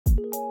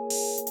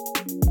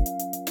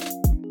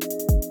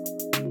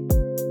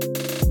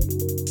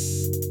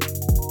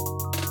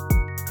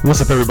What's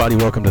up, everybody?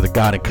 Welcome to the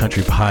God and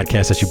Country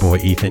podcast. That's your boy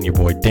Ethan, your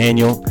boy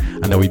Daniel.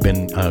 I know we've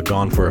been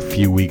gone for a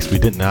few weeks. We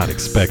did not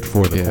expect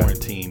for the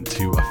quarantine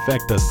to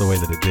affect us the way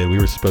that it did.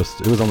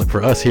 It was only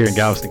for us here in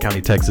Galveston County,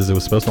 Texas. It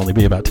was supposed to only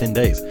be about 10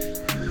 days.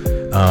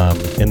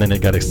 And then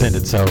it got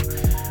extended. So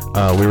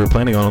we were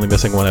planning on only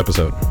missing one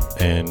episode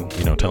and,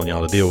 telling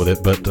y'all to deal with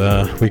it.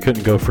 But we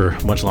couldn't go for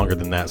much longer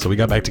than that. So we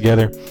got back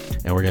together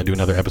and we're going to do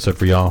another episode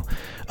for y'all.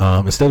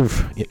 Instead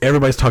of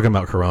everybody's talking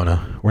about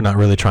Corona, we're not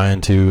really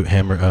trying to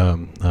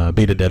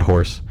beat a dead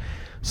horse.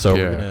 So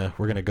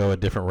we're gonna go a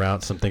different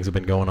route. Some things have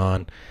been going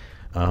on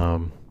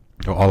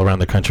all around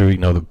the country.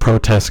 The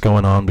protests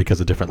going on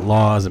because of different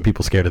laws and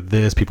people scared of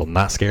this, people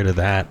not scared of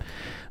that,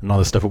 and all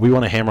this stuff. What we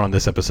want to hammer on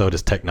this episode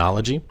is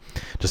technology,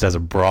 just as a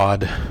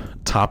broad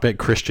topic,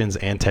 Christians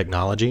and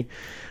technology.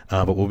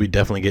 But we'll be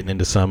definitely getting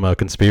into some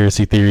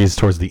conspiracy theories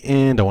towards the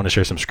end. I want to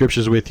share some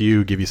scriptures with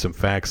you, give you some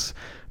facts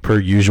per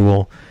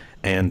usual.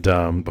 And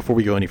before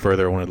we go any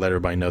further, I want to let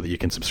everybody know that you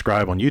can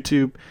subscribe on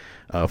YouTube,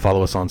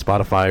 follow us on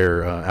Spotify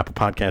or Apple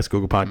Podcasts,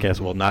 Google Podcasts.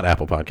 Well, not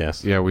Apple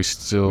Podcasts. Yeah, we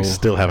still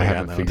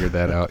haven't figured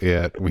that out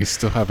yet. We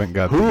still haven't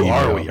got. Who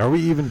are we? Are we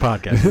even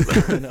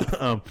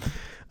podcasts?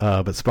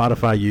 But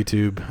Spotify,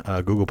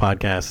 YouTube, Google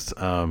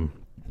Podcasts.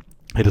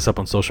 Hit us up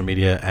on social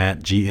media at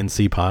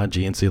GNC Pod.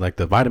 GNC like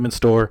the vitamin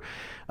store.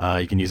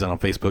 You can use that on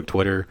Facebook,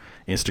 Twitter,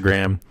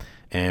 Instagram.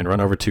 And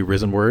run over to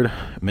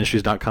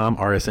RisenWordMinistries.com,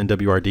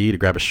 RSNWRD, to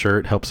grab a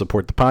shirt, help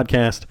support the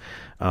podcast.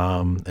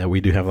 And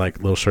we do have like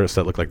little shirts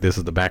that look like this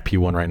is the back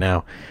pew one right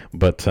now.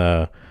 But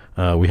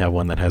we have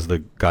one that has the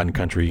God and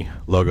Country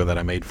logo that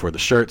I made for the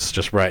shirts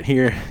just right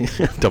here.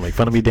 Don't make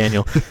fun of me,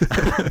 Daniel.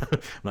 I'm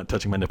not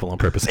touching my nipple on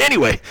purpose.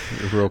 Anyway.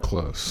 Real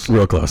close.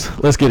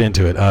 Let's get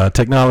into it.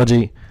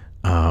 Technology.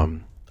 We're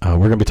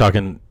going to be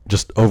talking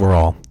just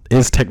overall.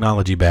 Is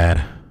technology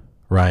bad?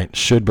 Right?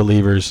 Should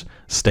believers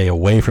stay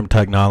away from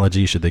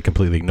technology? Should they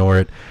completely ignore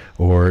it?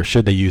 Or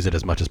should they use it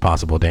as much as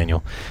possible,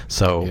 Daniel?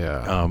 So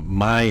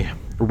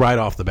right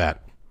off the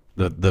bat,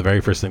 the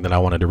very first thing that I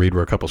wanted to read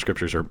were a couple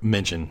scriptures or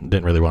mention.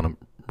 Didn't really want to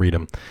read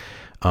them.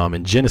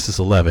 In Genesis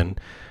 11,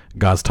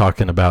 God's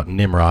talking about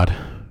Nimrod,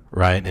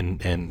 right?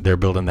 And they're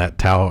building that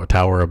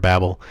Tower of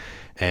Babel.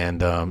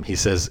 And he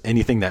says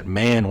anything that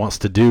man wants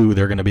to do,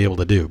 they're going to be able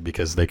to do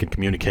because they can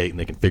communicate and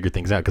they can figure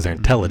things out because they're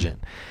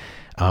intelligent.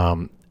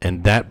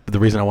 And the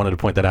reason I wanted to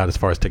point that out as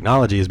far as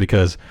technology is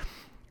because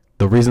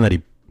the reason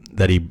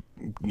that he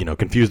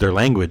confused their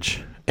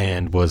language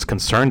and was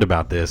concerned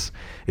about this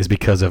is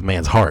because of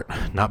man's heart,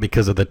 not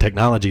because of the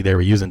technology they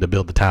were using to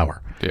build the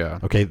tower. Yeah.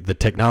 Okay. The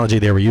technology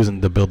they were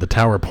using to build the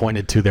tower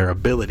pointed to their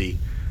ability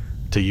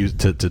to use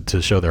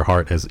to show their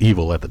heart as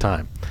evil at the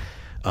time.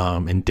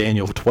 In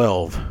Daniel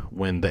 12,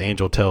 when the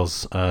angel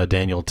tells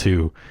Daniel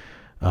to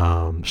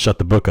shut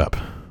the book up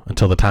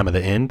until the time of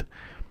the end,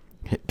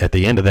 at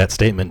the end of that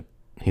statement,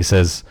 he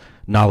says,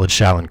 knowledge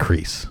shall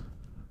increase.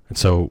 And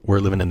so we're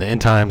living in the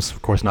end times.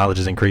 Of course, knowledge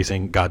is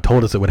increasing. God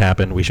told us it would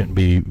happen. We shouldn't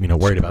be,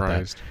 worried about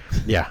that.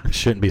 Yeah,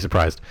 shouldn't be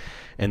surprised.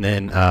 And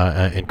then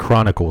in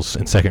Chronicles,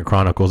 in 2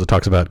 Chronicles, it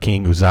talks about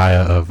King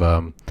Uzziah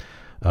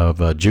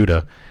of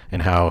Judah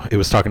and how it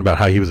was talking about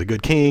how he was a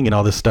good king and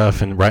all this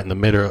stuff. And right in the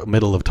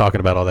middle of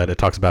talking about all that, it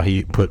talks about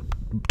he put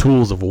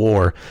tools of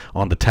war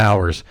on the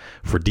towers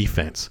for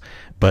defense.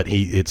 But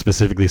it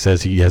specifically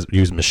says he has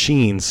used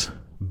machines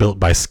built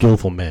by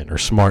skillful men or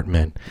smart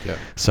men. Yeah.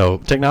 So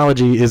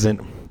technology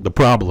isn't the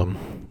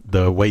problem.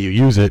 The way you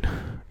use it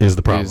is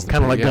the problem.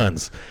 Kind of like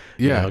guns.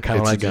 Yeah. Kind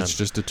of like guns. It's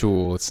just a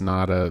tool. It's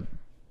not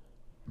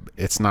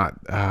what's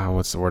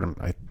the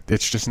word?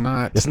 It's just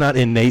not. It's not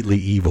innately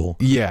evil.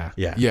 Yeah.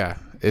 Yeah. Yeah.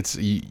 It's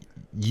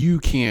you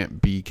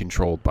can't be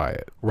controlled by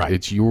it. Right.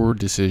 It's your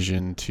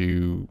decision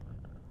to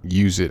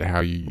use it how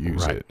you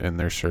use it. And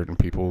there's certain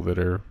people that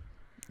are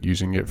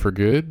using it for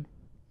good.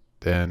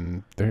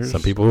 And there's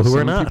some people who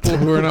are not,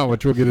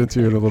 which we'll get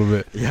into in a little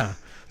bit. Yeah.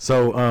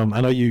 So I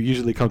know you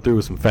usually come through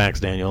with some facts,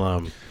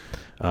 Daniel.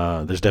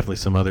 There's definitely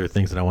some other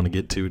things that I want to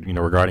get to,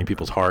 regarding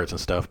people's hearts and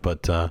stuff.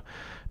 But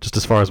just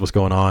as far as what's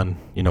going on,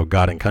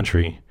 God and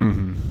country,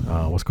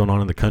 what's going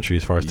on in the country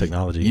as far as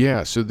technology?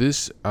 Yeah. So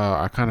this,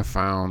 I kind of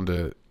found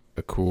a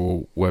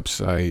cool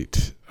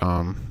website.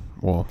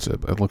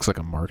 It looks like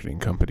a marketing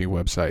company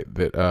website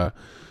that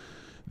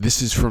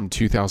this is from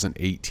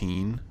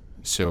 2018.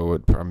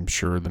 So I'm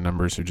sure the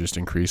numbers have just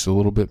increased a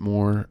little bit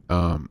more.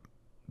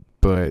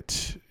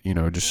 But,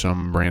 just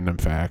some random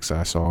facts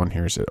I saw in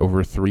here is that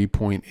over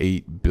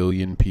 3.8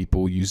 billion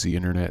people use the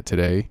internet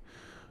today,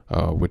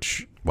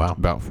 which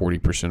about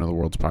 40% of the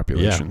world's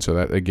population. Yeah. So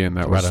that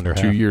was right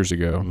 2 years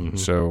ago. Mm-hmm.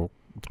 So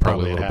it's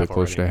probably a little bit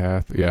close to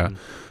half. Yeah.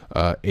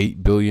 Mm-hmm.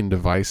 8 billion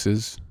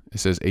devices. It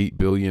says 8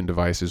 billion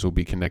devices will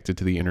be connected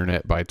to the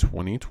internet by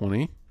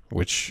 2020,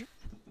 which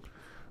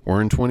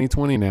we're in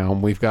 2020 now.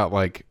 And we've got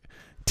like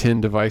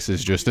 10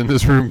 devices just in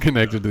this room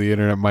connected to the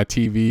internet. My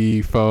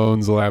TV,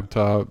 phones,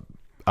 laptop,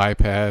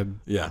 iPad,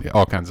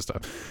 all kinds of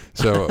stuff.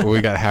 So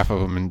we got half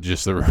of them in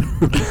just the room.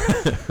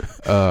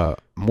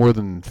 More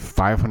than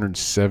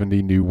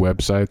 570 new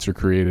websites are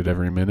created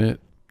every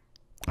minute.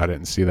 I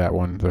didn't see that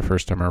one the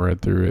first time I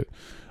read through it.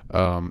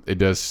 It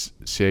does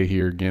say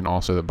here again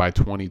also that by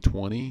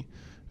 2020,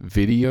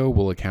 video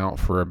will account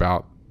for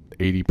about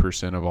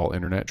 80% of all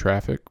internet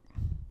traffic.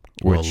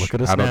 Which Well, look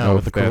at us I don't now know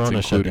with if the that's Corona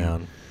including.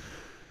 shutdown.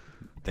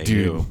 Thank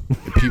Dude, you.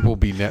 people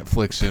be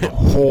Netflixing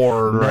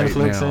hard right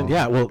Netflix now.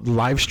 and well,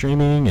 live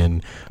streaming,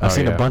 and I've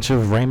seen yeah. a bunch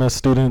of Rhema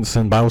students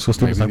and Bible school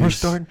students Maybe like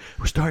these-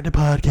 we're starting a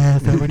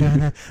podcast and we're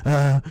doing it.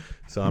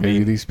 So I Maybe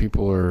mean, these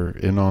people are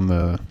in on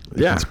the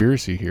Yeah.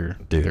 conspiracy here.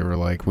 Dude. They were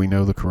like, we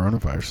know the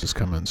coronavirus is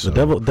coming. So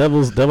the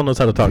devil knows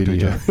how to talk to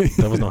each Video. other.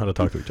 Devils know how to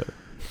talk to each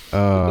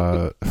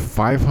other.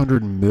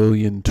 500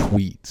 million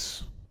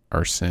tweets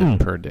are sent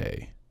per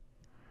day.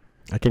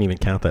 I can't even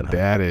count that.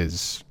 That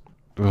is,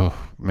 oh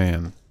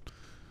man,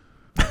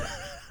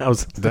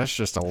 that's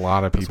just a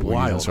lot of people using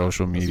wild.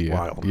 social That's media.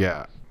 wild.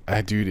 Yeah,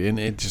 dude, and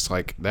it just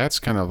like that's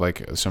kind of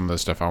like some of the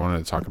stuff I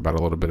wanted to talk about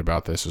a little bit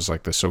about. This is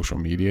like the social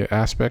media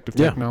aspect of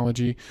Yeah.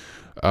 technology,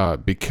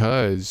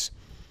 because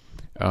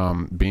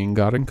being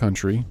God and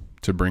country,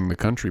 to bring the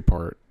country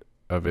part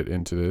of it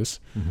into this.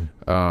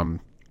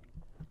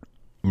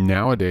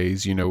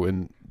 Nowadays, you know,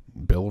 in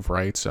Bill of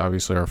Rights,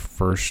 obviously our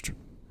first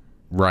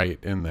right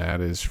in that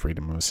is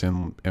freedom of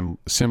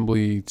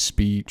assembly,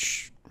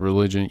 speech,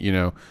 religion, you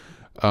know.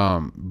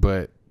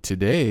 But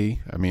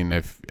today, I mean,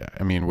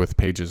 with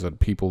pages of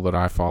people that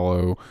I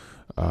follow,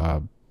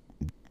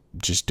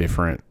 just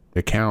different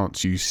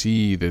accounts, you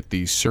see that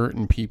these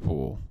certain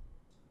people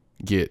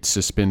get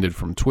suspended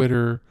from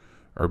Twitter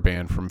or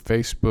banned from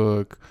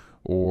Facebook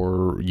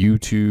or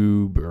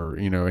YouTube or,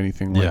 you know,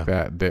 anything like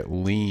that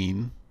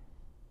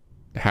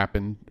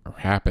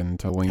happen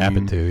to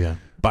lean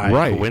by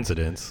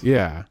coincidence.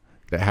 yeah,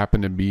 that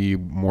happen to be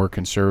more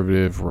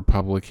conservative,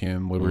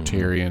 Republican,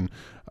 libertarian.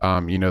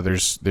 You know,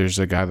 there's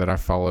a guy that I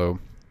follow,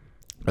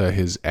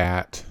 his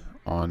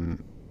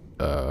on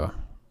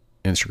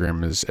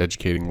Instagram is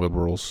Educating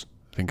Liberals.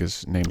 I think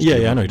his name's I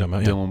know you're talking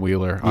about. Dylan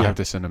Wheeler. I'll have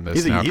to send him this.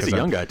 He's now a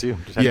young guy too.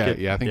 I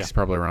think he's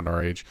probably around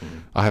our age.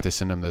 I'll have to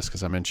send him this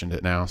because I mentioned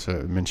it now. So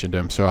I mentioned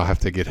him, so I'll have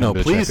to get him. No,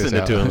 to please check this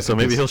send it to out. him so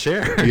maybe he'll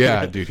share.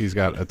 Yeah, dude, he's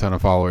got a ton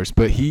of followers.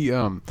 But he,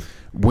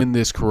 when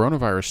this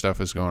coronavirus stuff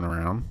is going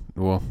around,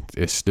 well,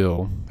 it's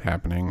still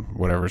happening,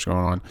 whatever's going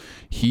on,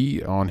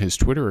 he, on his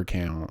Twitter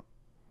account,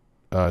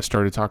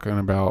 started talking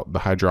about the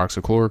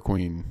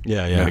hydroxychloroquine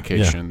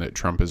medication that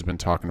Trump has been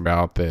talking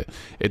about. That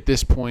at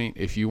this point,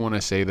 if you want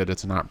to say that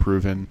it's not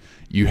proven,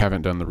 you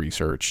haven't done the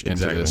research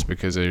into this,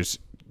 because there's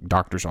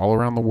doctors all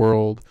around the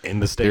world. In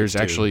the States, there's too.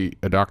 actually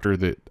a doctor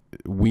that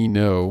we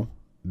know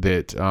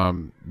that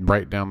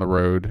right down the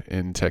road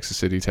in Texas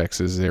City,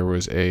 Texas, there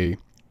was a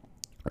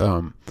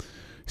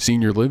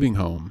senior living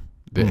home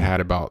that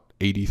had about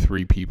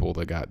 83 people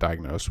that got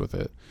diagnosed with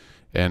it.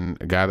 And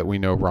a guy that we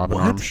know, Robin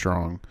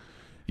Armstrong.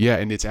 Yeah,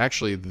 and it's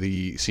actually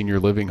the senior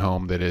living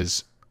home that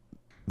is,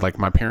 like,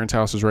 my parents'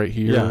 house is right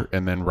here,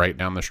 and then right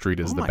down the street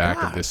is the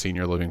back of this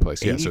senior living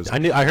place. 80, yeah,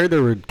 so I heard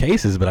there were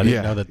cases, but I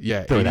didn't know that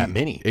there were that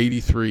many.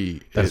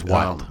 83. That is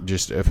wild.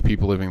 Just of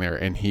people living there,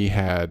 and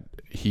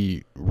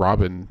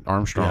Robin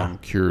Armstrong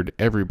cured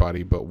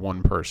everybody but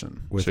one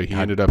person. So he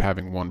ended up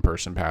having one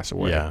person pass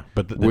away. Yeah,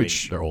 but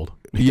they're old.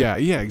 Yeah,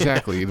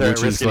 exactly.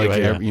 Which is like,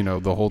 anyway, you know,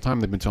 the whole time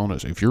they've been telling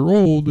us, if you're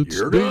old,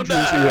 it's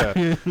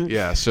dangerous.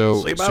 Yeah.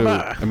 So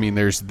I mean,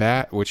 there's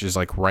that, which is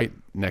like right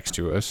next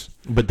to us.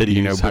 But did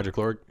he use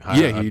hydrochloric?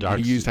 He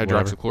used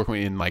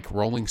hydroxychloroquine in like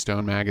Rolling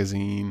Stone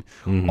magazine,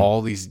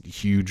 all these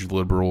huge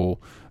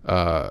liberal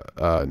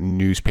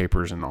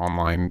newspapers and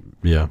online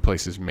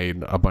places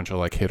made a bunch of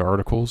like hit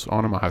articles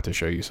on him. I'll have to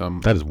show you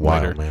some. That is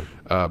wild, later.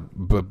 man.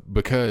 But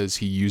because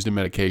he used a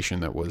medication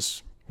that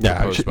was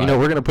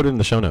we're gonna put it in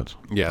the show notes.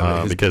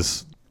 Yeah,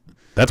 because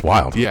that's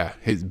wild. Yeah,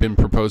 it's been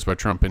proposed by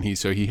Trump, and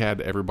he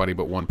had everybody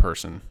but one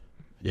person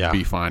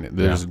be fine.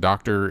 There's a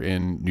doctor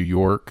in New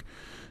York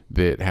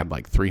that had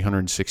like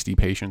 360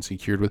 patients he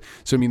cured with.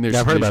 So I mean,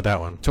 I've heard about that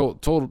one.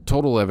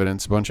 Total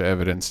evidence, a bunch of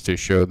evidence to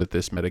show that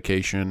this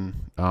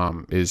medication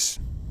is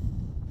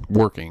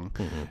working.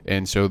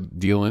 And so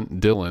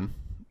Dylan,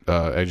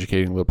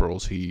 Educating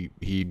Liberals, he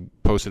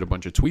posted a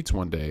bunch of tweets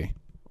one day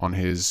on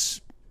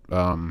his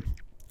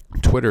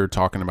Twitter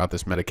talking about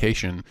this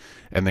medication,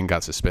 and then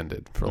got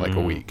suspended for like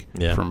a week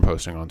from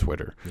posting on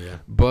Twitter.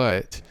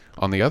 But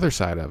on the other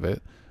side of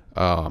it,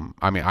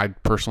 I mean, I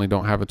personally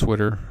don't have a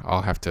Twitter.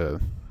 I'll have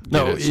to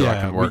get it so I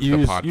can work the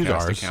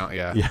podcast account.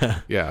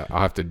 Yeah.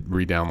 I'll have to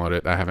re-download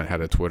it. I haven't had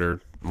a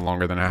Twitter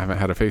longer than I haven't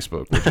had a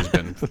Facebook, which has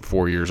been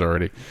 4 years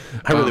already.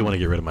 I really want to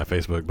get rid of my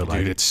Facebook, but like,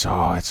 dude, it's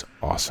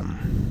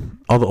awesome.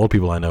 All the old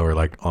people I know are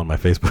like on my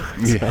Facebook.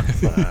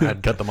 So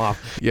I'd cut them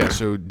off. Yeah.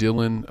 So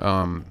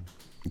Dylan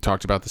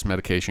talked about this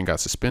medication, got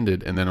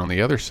suspended, and then on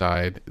the other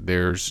side,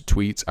 there's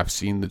tweets. I've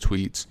seen the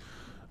tweets.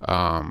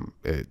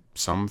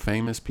 Some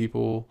famous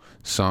people,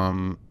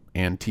 some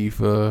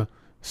Antifa,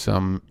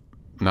 some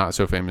not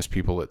so famous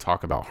people that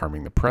talk about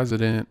harming the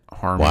president,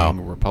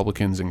 harming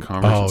Republicans in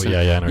Congress. Oh, yeah,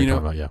 I know what you're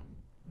talking about,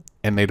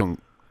 and they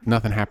don't,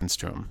 nothing happens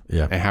to them.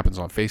 Yeah. It happens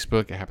on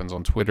Facebook, it happens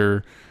on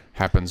Twitter,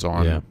 happens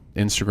on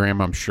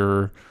Instagram, I'm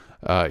sure.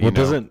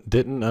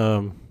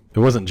 it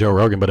wasn't Joe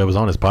Rogan, but it was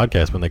on his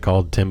podcast when they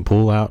called Tim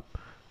Pool out.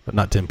 But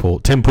not Tim Pool.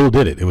 Tim Pool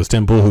did it. It was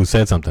Tim Pool who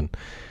said something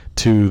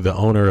to the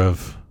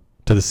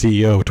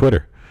CEO of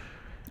Twitter.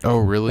 Oh,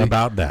 really?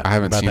 About that. I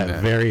haven't about seen that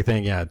that. very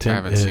thing. Yeah,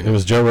 It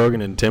was Joe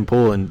Rogan and Tim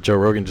Pool, and Joe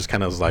Rogan just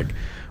kind of was like,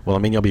 well, I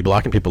mean, you'll be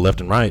blocking people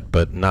left and right,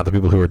 but not the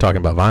people who are talking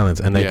about violence.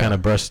 And they kind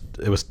of brushed.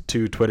 It was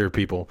two Twitter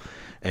people,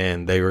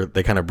 and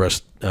they kind of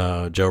brushed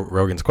Joe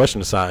Rogan's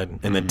question aside,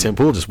 and then Tim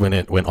Pool just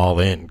went all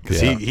in because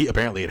he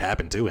apparently it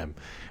happened to him,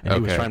 and he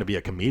was trying to be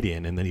a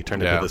comedian, and then he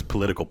turned into this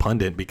political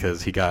pundit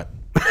because he got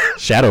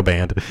shadow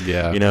banned.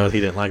 Yeah, he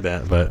didn't like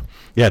that, but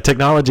yeah,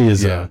 technology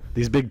is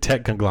these big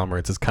tech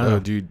conglomerates. It's kind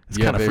of it's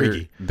kind of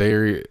freaky.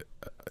 They're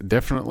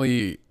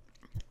definitely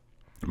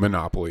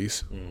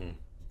monopolies.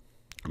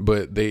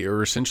 But they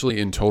are essentially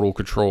in total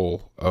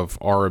control of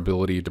our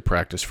ability to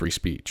practice free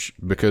speech,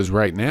 because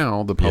right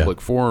now the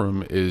public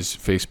forum is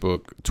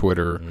Facebook,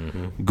 Twitter,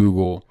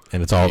 Google,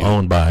 and it's all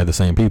owned by the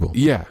same people.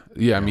 Yeah.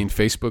 I mean,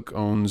 Facebook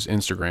owns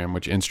Instagram,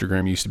 which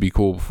Instagram used to be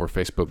cool before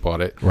Facebook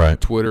bought it.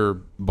 Right.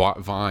 Twitter bought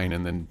Vine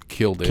and then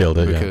killed it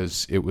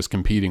because it was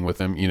competing with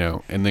them.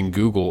 And then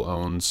Google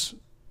owns.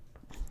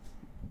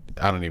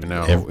 I don't even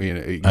know.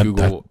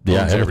 Google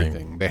owns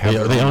everything. They have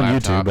they own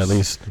YouTube, at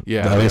least.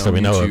 Yeah, at least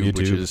we know of YouTube,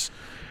 which is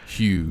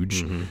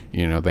huge.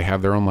 They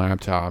have their own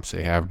laptops.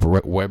 They have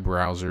web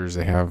browsers.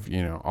 They have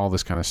all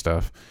this kind of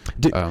stuff.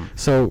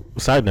 So,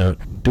 side note: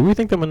 do we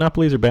think that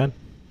monopolies are bad?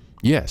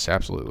 Yes,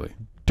 absolutely.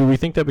 Do we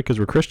think that because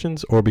we're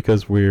Christians, or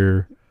because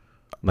we're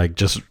like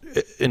just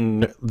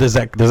does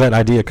that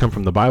idea come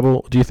from the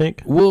Bible? Do you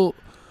think? Well.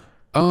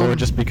 Or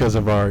just because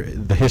of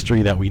the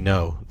history that we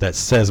know that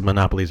says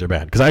monopolies are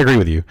bad? Because I agree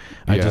with you.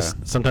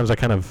 Sometimes I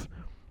kind of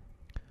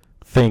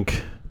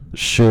think,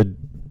 should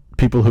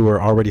people who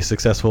are already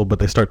successful but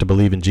they start to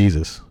believe in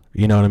Jesus,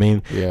 you know what I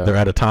mean? Yeah. They're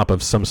at the top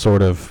of some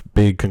sort of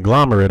big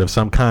conglomerate of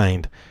some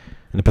kind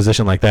in a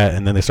position like that,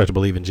 and then they start to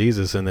believe in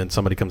Jesus, and then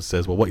somebody comes and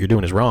says, well, what you're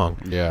doing is wrong.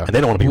 Yeah. And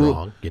they don't want to be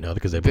wrong,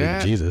 because they believe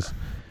in Jesus.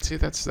 See,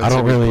 that's a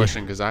good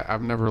question, because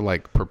I've never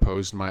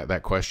proposed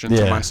that question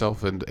to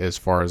myself, and as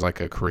far as a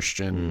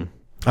Christian.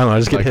 I don't know. I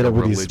just get hit up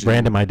with these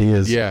random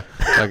ideas. Yeah,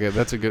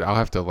 that's a good. I'll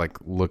have to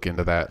look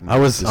into that. I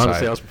was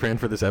preparing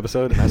for this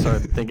episode, and I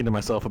started thinking to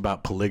myself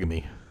about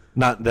polygamy.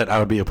 Not that I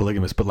would be a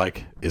polygamist,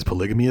 but is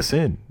polygamy a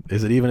sin?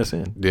 Is it even a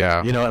sin? Yeah.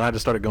 And I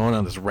just started going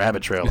on this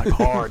rabbit trail,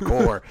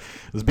 hardcore.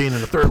 It was being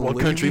in a third world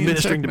country,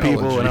 ministering to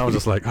people, and I was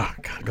just like, oh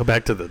God, go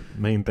back to the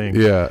main thing.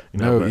 Yeah.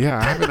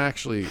 I haven't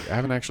actually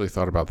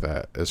thought about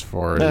that as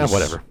far as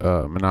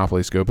whatever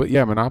monopolies go. But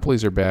yeah,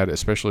 monopolies are bad,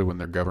 especially when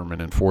they're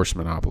government enforced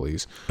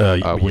monopolies,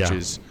 which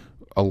is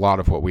a lot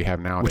of what we have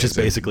now. Which is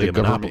basically a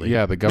monopoly.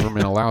 Yeah, the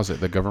government allows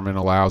it. The government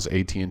allows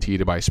AT&T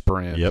to buy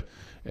Sprint. Yep.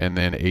 And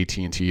then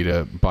AT&T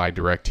to buy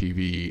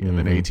DirecTV, and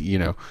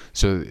then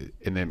so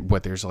and then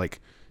there's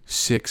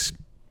 6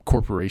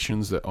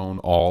 corporations that own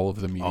all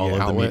of the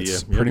media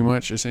outlets, pretty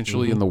much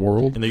essentially in the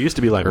world. And there used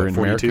to be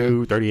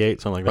 42,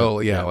 38, something like that. Oh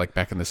yeah,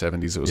 back in the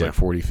 70s it was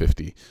 40,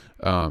 50.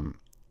 And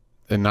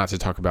not to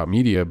talk about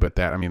media, but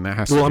that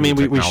has to. Well,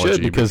 we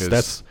should because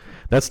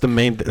that's the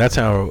main. That's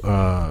how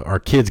our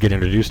kids get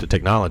introduced to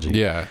technology.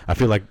 Yeah, I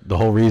feel like the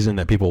whole reason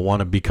that people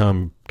want to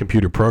become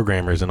computer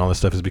programmers and all this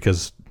stuff is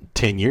because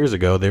 10 years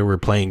ago they were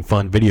playing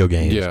fun video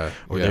games,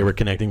 or they were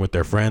connecting with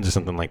their friends or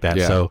something like that.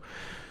 Yeah. So,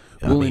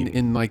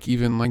 in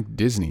even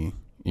Disney,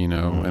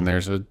 and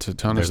there's a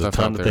ton of stuff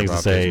out there things about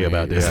to say Disney.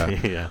 about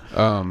Disney. Yeah.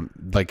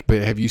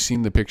 But have you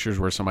seen the pictures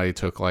where somebody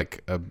took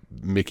a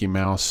Mickey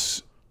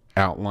Mouse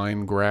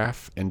outline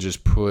graph and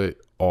just put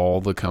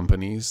all the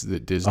companies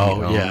that Disney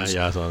owns?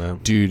 Yeah, I saw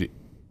that. Dude,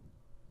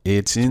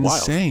 it's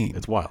insane. Wild.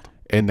 It's wild.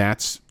 And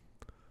that's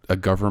a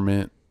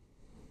government,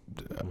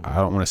 I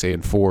don't want to say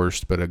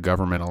enforced, but a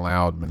government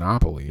allowed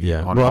monopoly.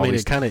 Yeah. Well,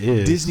 it kind of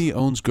is. Disney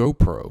owns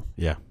GoPro.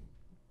 Yeah.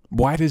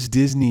 Why does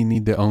Disney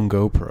need to own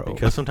GoPro?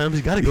 Because sometimes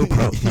you got to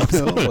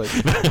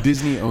GoPro.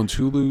 Disney owns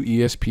Hulu,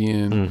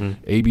 ESPN,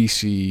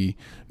 ABC,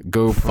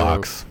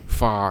 GoPro,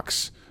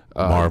 Fox,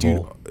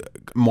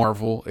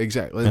 Marvel,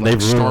 exactly. And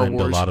they've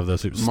ruined a lot of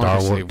those.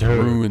 Star Wars. They've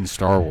ruined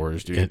Star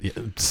Wars, dude.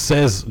 It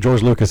says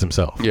George Lucas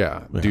himself.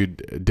 Yeah,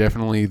 dude.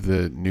 Definitely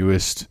the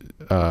newest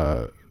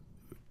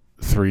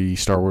 3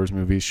 Star Wars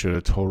movies should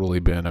have totally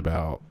been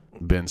about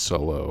Ben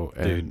Solo,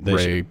 and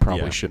Rey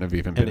shouldn't have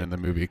even been in the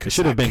movie. It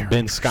should have been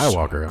Ben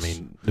Skywalker.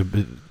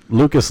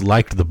 Lucas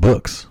liked the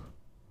books.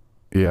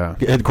 Yeah.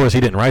 And of course, he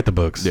didn't write the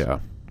books. Yeah.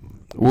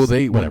 Well,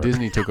 when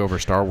Disney took over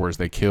Star Wars,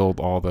 they killed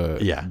all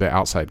the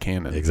outside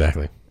canon.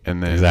 Exactly.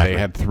 And then they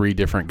had 3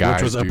 different guys.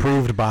 Which was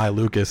approved by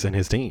Lucas and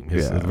his team.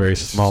 His very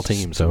small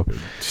team.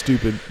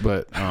 Stupid,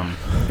 but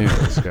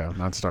anyways,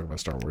 not to talk about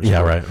Star Wars.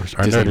 Yeah, right.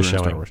 Our Disney nerd is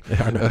showing. Star Wars.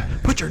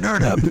 Put your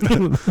nerd up.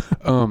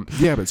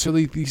 But so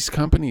these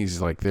companies,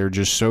 they're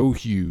just so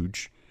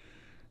huge,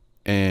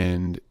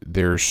 and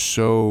they're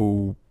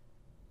so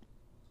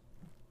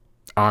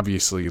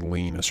obviously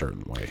lean a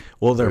certain way.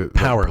 Well, they're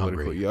power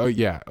hungry. Oh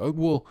yeah.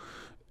 Well,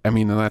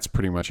 and that's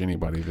pretty much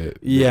anybody that.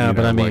 Yeah,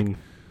 but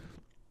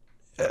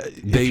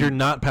if you're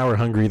not power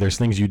hungry, there's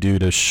things you do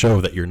to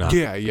show that you're not.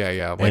 Yeah.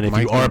 Like and if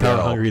Mike you are Lindell.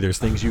 power hungry, there's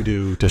things you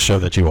do to show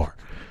that you are.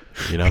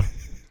 You know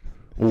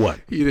what?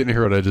 You didn't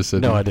hear what I just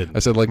said. No, I didn't. I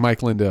said like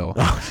Mike Lindell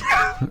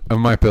of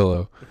My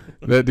Pillow.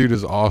 That dude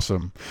is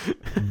awesome,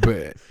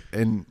 but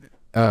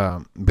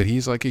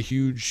he's like a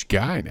huge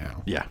guy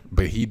now. Yeah.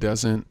 But he's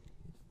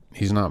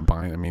not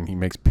buying. I mean, he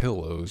makes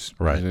pillows,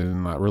 right?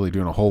 And not really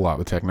doing a whole lot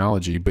with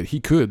technology. But he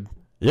could.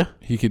 Yeah.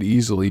 He could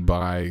easily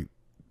buy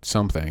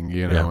something,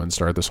 and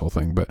start this whole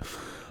thing. But,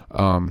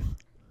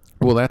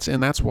 well,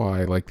 that's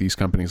why like these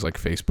companies like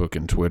Facebook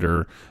and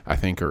Twitter, I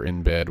think, are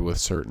in bed with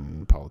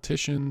certain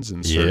politicians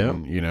and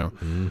certain,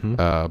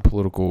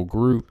 political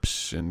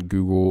groups, and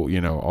Google.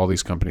 All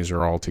these companies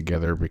are all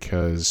together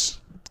because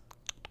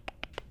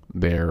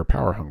they're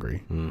power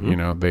hungry.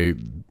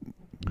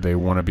 They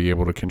want to be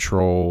able to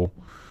control.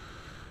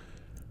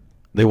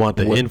 They want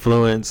the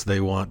influence. They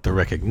want the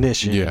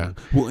recognition. Yeah.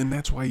 Well, and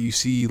that's why you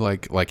see even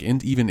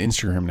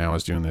Instagram now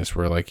is doing this,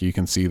 where like you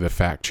can see the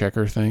fact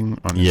checker thing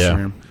on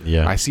Instagram.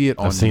 Yeah. I see it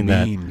on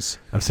memes.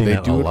 I've seen they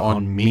that do a it lot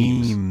on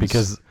memes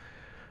because,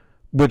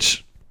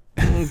 which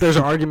there's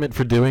an argument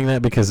for doing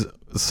that because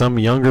some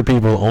younger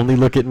people only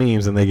look at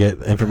memes and they get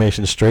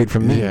information straight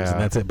from memes, and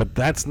that's it. But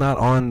that's not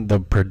on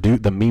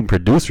the meme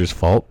producer's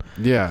fault.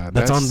 Yeah.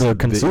 That's on the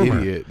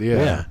consumer. The idiot.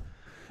 Yeah.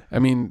 I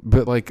mean,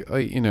 but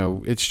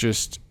it's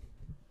just.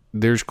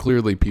 There's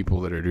clearly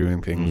people that are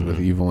doing things with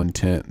evil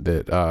intent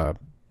that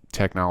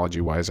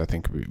technology-wise, I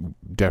think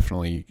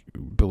definitely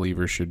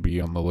believers should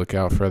be on the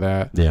lookout for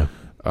that. Yeah.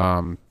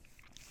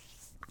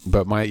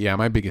 But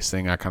my biggest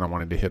thing I kind of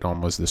wanted to hit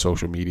on was the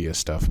social media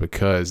stuff,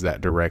 because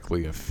that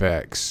directly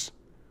affects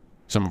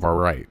some of our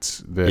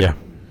rights.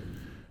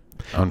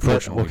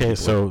 Unfortunately. Okay,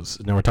 so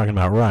now we're talking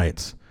about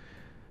rights.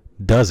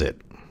 Does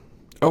it?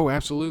 Oh,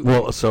 absolutely.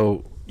 Well,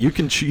 so... You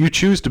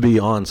choose to be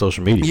on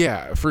social media.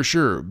 Yeah, for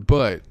sure.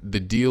 But the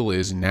deal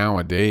is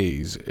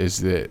nowadays is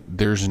that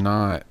there's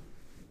not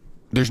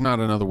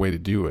another way to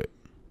do it.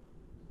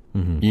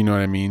 Mm-hmm. You know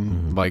what I mean?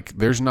 Mm-hmm. Like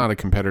there's not a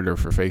competitor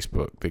for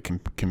Facebook that can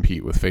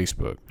compete with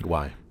Facebook.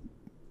 Why?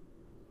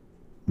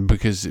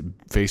 Because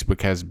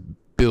Facebook has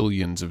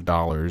billions of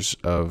dollars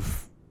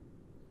of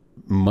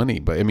money,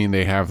 but I mean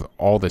they have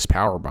all this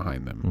power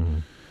behind them. Mm-hmm.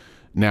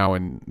 Now,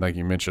 and like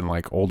you mentioned,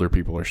 like older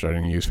people are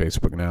starting to use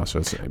Facebook now, so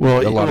it's a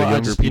lot of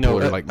younger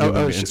people are like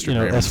moving to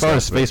Instagram. As far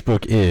as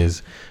Facebook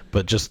is,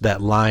 but just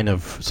that line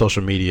of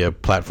social media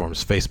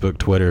platforms: Facebook,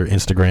 Twitter,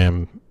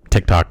 Instagram,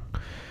 TikTok,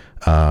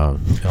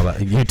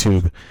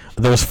 YouTube.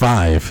 Those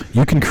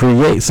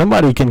 5,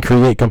 somebody can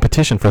create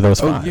competition for those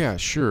 5. Oh yeah,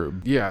 sure,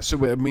 yeah.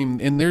 So I mean,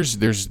 and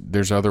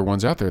there's other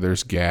ones out there.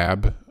 There's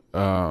Gab,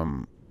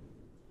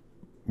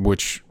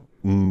 which.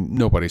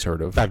 Nobody's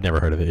heard of. I've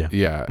never heard of it.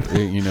 Yeah,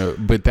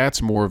 but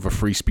that's more of a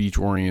free speech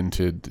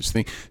oriented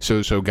thing.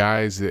 So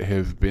guys that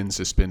have been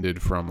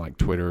suspended from like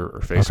Twitter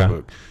or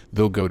Facebook,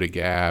 they'll go to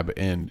Gab,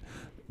 and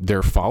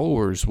their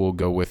followers will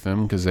go with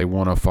them because they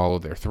want to follow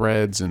their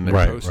threads and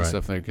their posts and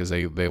stuff there because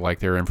they like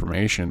their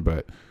information.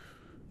 But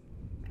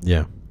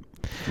yeah,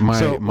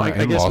 my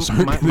in-laws.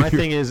 My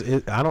thing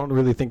is, I don't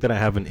really think that I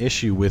have an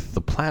issue with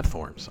the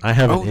platforms. I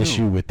have an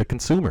issue with the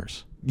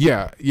consumers.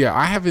 Yeah.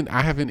 I have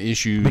an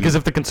issue because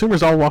if the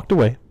consumers all walked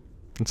away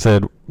and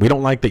said we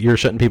don't like that you're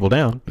shutting people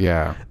down,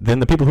 then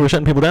the people who are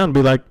shutting people down would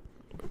be like,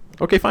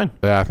 okay, fine.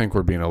 I think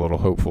we're being a little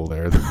hopeful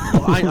there.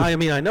 Well, I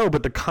mean, I know,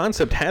 but the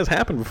concept has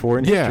happened before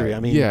in history.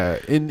 I mean,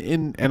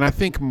 and I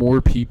think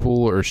more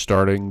people are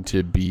starting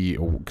to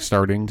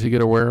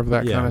get aware of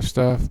that kind of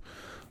stuff.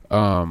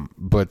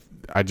 But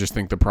I just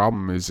think the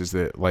problem is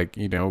that like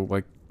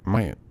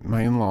my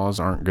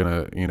in-laws aren't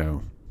gonna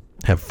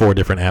have 4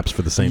 different apps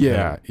for the same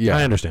thing. Yeah,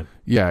 I understand.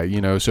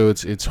 Yeah, so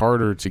it's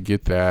harder to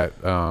get that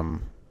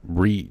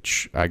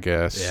reach, I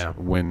guess. Yeah.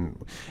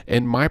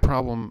 And my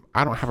problem,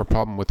 I don't have a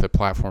problem with the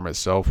platform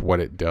itself, what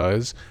it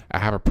does. I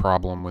have a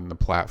problem when the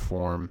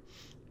platform,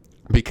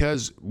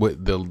 because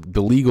what the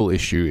legal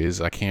issue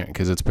is, I can't,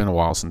 because it's been a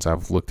while since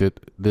I've looked at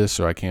this,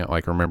 so I can't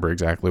like remember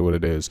exactly what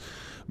it is.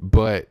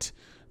 But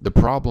the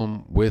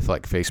problem with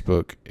like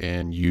Facebook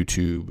and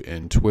YouTube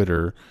and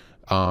Twitter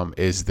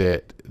is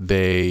that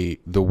the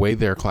way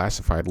they're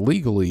classified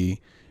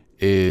legally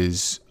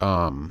is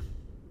a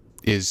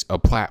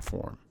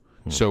platform.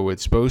 So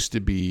it's supposed to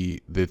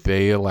be that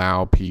they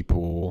allow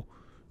people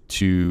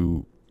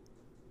to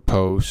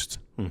post,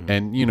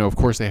 and of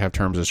course they have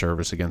terms of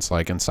service against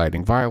like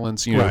inciting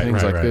violence,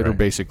 things like that are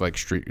basic like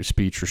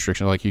speech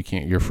restriction. Like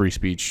your free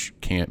speech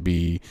can't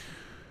be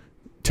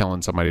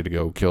telling somebody to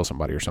go kill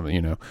somebody or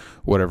something,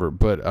 whatever.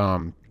 But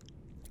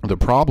the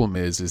problem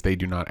is they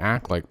do not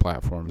act like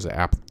platforms.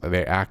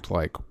 They act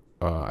like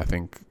I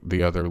think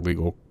the other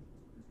legal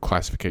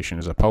classification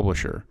is a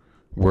publisher,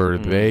 where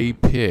they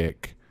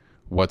pick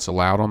what's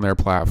allowed on their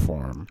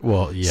platform.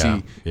 Well, yeah.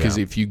 See, because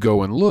if you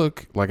go and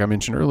look, like I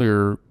mentioned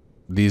earlier,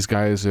 these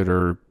guys that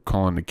are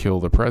calling to kill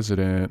the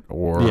president,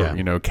 or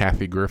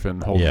Kathy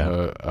Griffin holding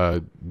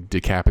a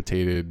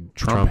decapitated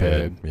Trump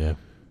head. Yeah.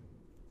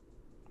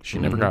 She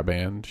never got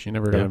banned. She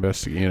never got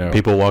investigated.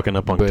 People walking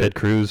up on Ted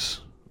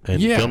Cruz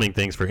and filming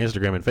things for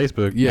Instagram and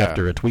Facebook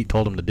after a tweet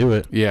told him to do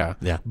it. Yeah.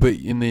 But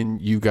and then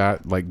you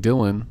got like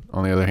Dylan,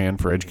 on the other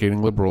hand, for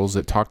Educating Liberals,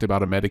 that talked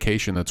about a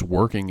medication that's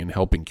working and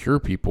helping cure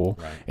people,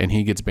 and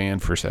he gets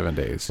banned for 7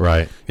 days.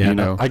 Right. Yeah. You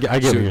know, I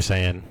get what you're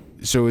saying.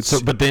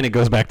 But then it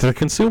goes back to the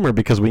consumer,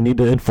 because we need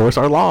to enforce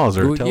our laws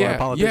or tell our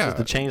politicians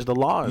to change the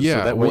laws.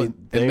 So that way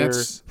they're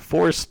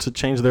forced to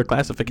change their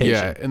classification.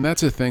 Yeah, and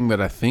that's a thing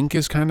that I think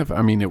is kind of,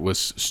 I mean, it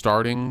was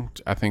starting,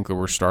 I think that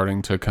we're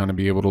starting to kind of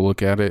be able to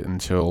look at it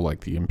until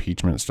like the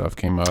impeachment stuff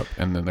came up,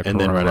 and then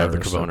then right after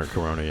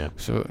Corona, yeah.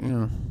 So, you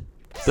know.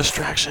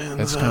 Distractions.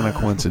 That's kind of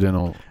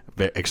coincidental.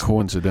 You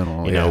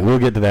know, we'll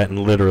get to that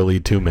in literally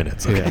 2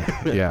 minutes. Okay?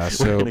 Yeah.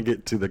 So we're gonna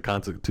get to the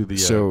concept to the.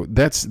 So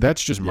that's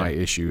just my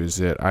issue, is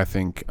that I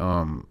think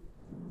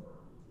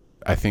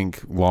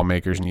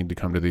lawmakers need to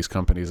come to these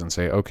companies and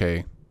say,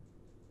 okay,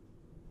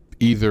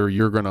 either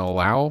you're going to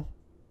allow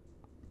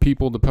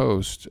people to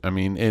post. I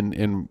mean,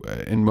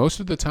 and most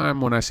of the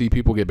time when I see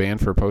people get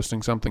banned for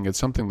posting something, it's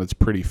something that's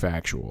pretty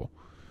factual.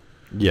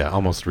 Yeah,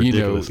 almost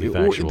ridiculously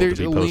factual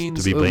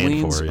to be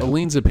banned for. It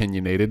leans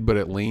opinionated, but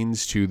it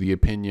leans to the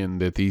opinion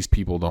that these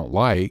people don't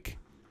like,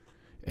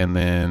 and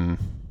then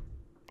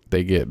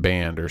they get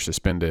banned or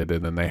suspended,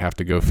 and then they have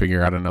to go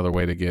figure out another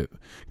way to get.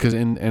 Because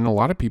and a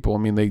lot of people, I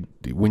mean,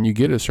 when you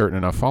get a certain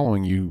enough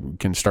following, you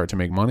can start to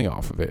make money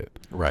off of it.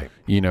 Right.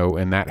 You know,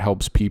 and that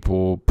helps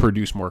people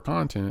produce more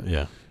content.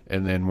 Yeah.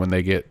 And then when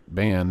they get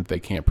banned, they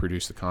can't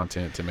produce the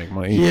content to make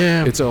money.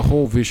 Yeah. It's a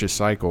whole vicious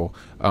cycle.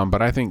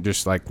 But I think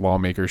just like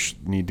lawmakers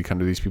need to come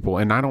to these people.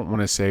 And I don't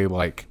want to say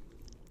like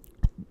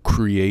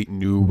create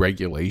new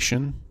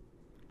regulation.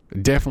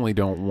 Definitely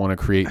don't want to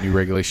create new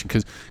regulation,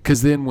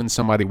 because then when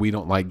somebody we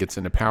don't like gets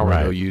into power,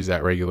 they'll use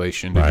that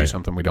regulation to do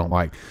something we don't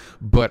like.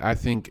 But I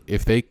think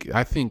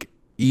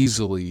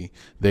easily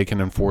they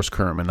can enforce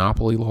current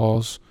monopoly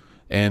laws.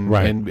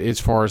 And as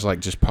far as like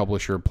just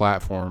publisher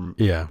platform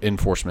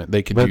enforcement,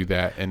 they could do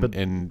that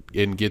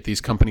and get these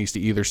companies to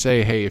either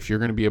say, hey, if you're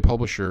going to be a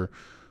publisher,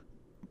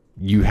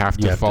 you have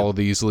to follow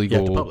these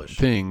legal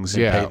things.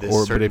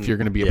 But if you're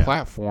going to be a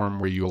platform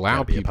where you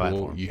allow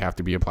people, you have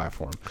to be a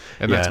platform.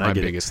 And that's my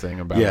biggest thing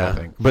about it, I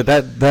think. But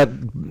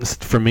that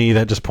for me,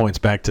 that just points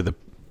back to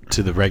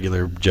the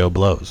regular Joe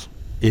Blows.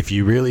 If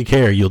you really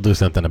care, you'll do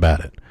something about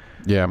it.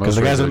 Yeah, because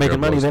the guys that are making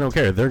money, they don't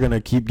care. They're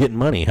gonna keep getting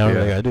money.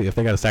 However they gotta do. If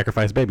they gotta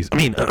sacrifice babies, I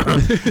mean,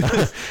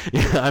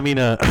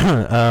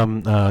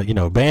 you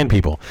know, ban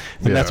people.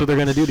 And that's what they're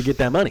gonna do to get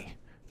that money.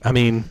 I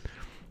mean,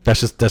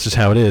 that's just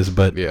how it is.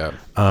 But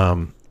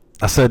I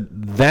said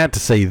that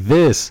to say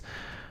this.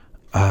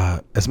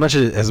 As much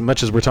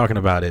as we're talking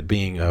about it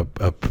being a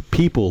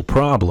people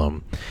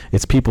problem,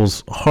 it's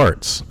people's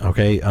hearts.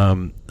 Okay.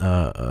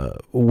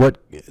 What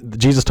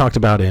Jesus talked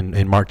about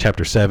in Mark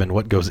chapter 7,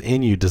 what goes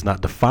in you does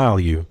not defile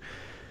you.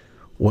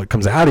 What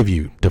comes out of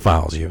you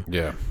defiles you.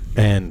 Yeah.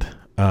 And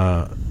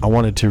I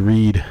wanted to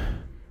read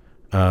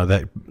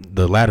that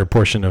the latter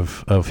portion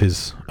of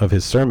his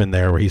sermon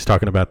there, where he's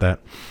talking about that.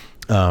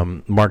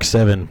 Mark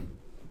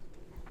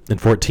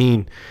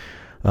 7:14.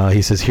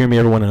 He says, "Hear me,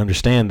 everyone, and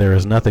understand. There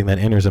is nothing that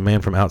enters a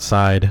man from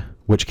outside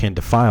which can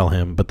defile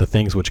him, but the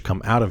things which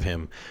come out of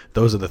him,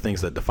 those are the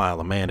things that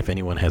defile a man. If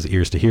anyone has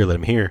ears to hear, let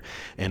him hear."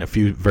 And a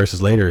few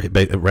verses later,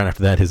 right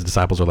after that, his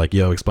disciples are like,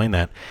 "Yo, explain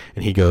that."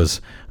 And he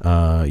goes,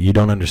 "You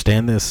don't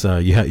understand this?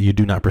 You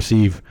do not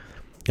perceive.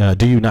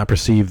 Do you not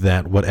perceive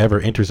that whatever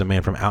enters a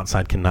man from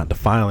outside cannot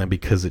defile him,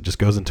 because it just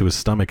goes into his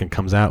stomach and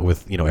comes out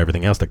with, you know,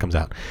 everything else that comes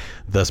out,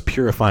 thus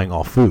purifying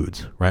all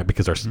foods," right?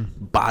 Because our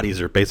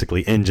bodies are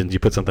basically engines. You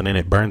put something in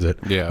it, burns it,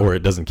 or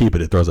it doesn't keep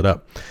it, it throws it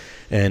up.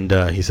 And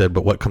he said,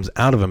 "But what comes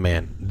out of a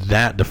man,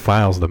 that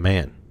defiles the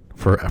man.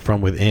 For from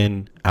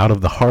within, out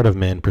of the heart of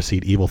men,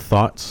 proceed evil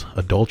thoughts,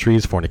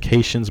 adulteries,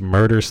 fornications,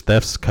 murders,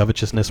 thefts,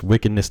 covetousness,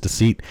 wickedness,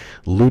 deceit,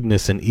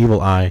 lewdness, and evil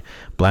eye,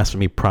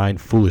 blasphemy,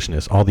 pride,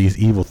 foolishness. All these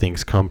evil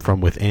things come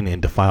from within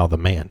and defile the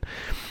man."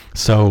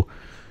 So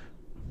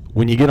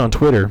when you get on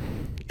Twitter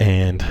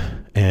and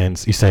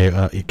you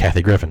say,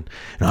 Kathy Griffin,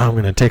 "I'm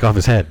going to take off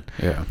his head,"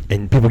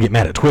 and people get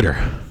mad at Twitter.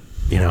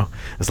 You know,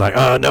 it's like,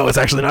 no, it's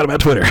actually not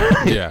about Twitter.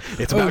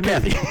 It's about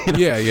Kathy.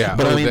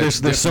 But I mean,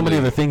 there's so many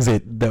other things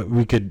that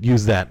we could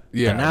use that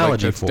analogy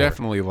like, that's for.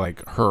 Definitely,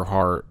 like, her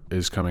heart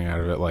is coming out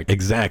of it, like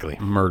exactly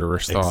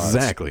murderous thoughts.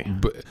 Exactly.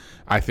 But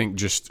I think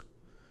just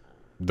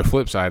the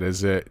flip side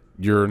is that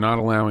you're not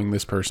allowing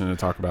this person to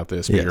talk about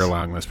this, but you're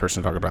allowing this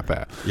person to talk about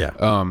that.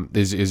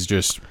 Is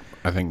just,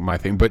 I think, my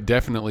thing. But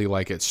definitely,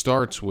 like, it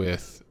starts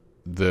with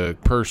the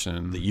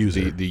person, the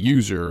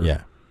user.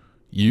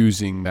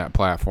 Using that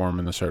platform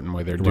in a certain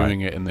way they're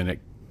doing it, and then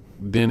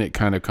it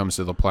kind of comes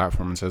to the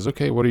platform and says,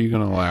 okay, what are you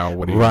going to allow,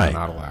 what are you going to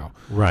not allow?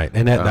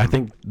 And I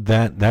think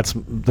that's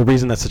the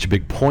reason that's such a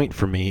big point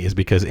for me, is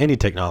because any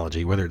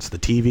technology, whether it's the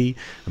TV,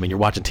 I mean, you're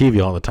watching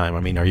TV all the time. I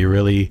mean, are you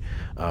really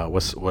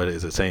what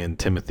is it saying,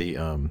 Timothy,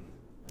 in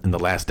the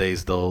last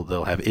days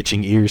they'll have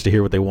itching ears to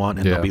hear what they want,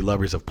 and they'll be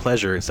lovers of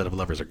pleasure instead of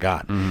lovers of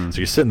God. So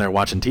you're sitting there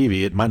watching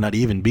TV. It might not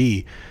even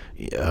be,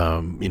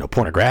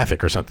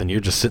 pornographic or something. You're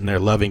just sitting there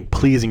loving,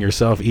 pleasing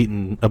yourself,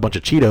 eating a bunch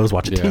of Cheetos,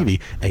 watching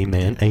TV.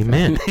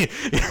 Amen.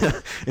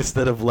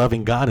 Instead of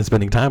loving God and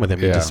spending time with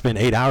him, you just spend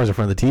 8 hours in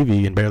front of the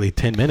TV and barely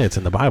 10 minutes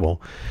in the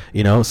Bible,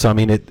 so I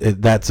mean,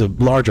 that's a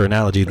larger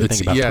analogy to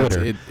think about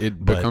Twitter.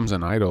 It becomes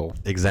an idol.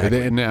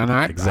 Exactly. And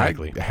I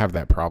have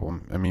that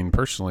problem. I mean,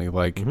 personally,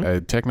 like,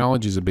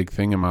 technology is a big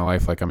thing in my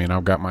life. Like, I mean,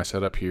 I've got my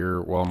setup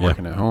here while I'm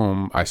working at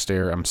home.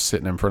 I'm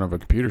sitting in front of a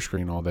computer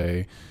screen all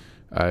day.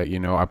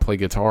 I play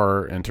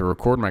guitar, and to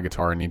record my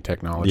guitar, I need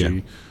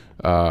technology.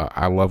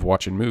 I love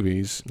watching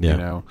movies,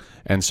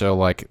 and so,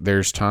 like,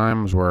 there's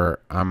times where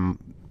I'm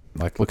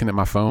like looking at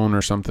my phone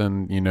or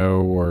something,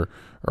 or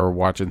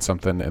watching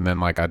something, and then,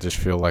 like, I just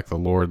feel like the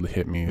Lord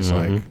hit me. He's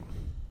like, you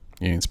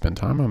didn't spend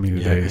time on me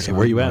today. So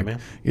where you at,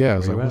 man? Yeah, I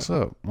was like, what's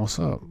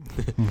up?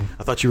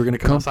 I thought you were going to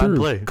come outside through,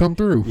 and play. Come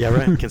through. Yeah,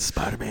 right. Can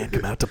Spider-Man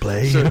come out to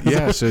play? So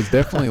it's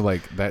definitely,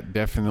 like, that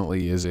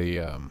definitely is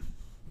a...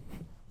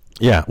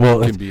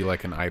 can be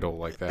like an idol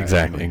like that.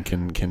 Exactly. And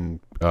can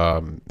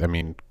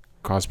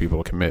cause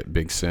people to commit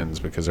big sins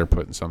because they're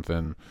putting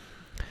something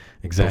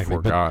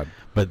before God.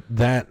 But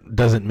that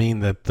doesn't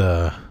mean that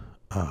the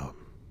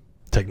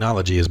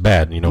technology is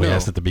bad. We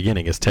asked at the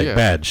beginning, is tech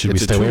bad? Should we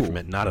stay away from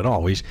it? Not at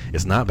all.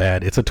 It's not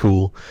bad. It's a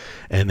tool.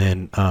 And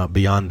then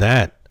beyond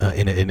that,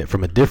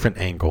 from a different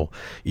angle,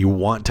 you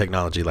want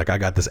technology. Like, I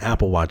got this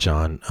Apple Watch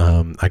on.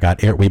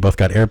 We both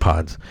got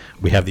AirPods.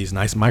 We have these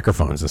nice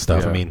microphones and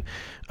stuff. I mean,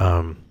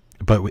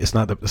 but it's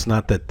not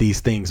that these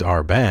things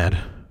are bad,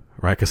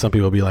 right? Because some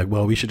people will be like,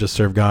 well, we should just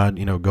serve God,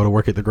 go to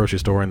work at the grocery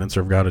store and then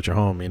serve God at your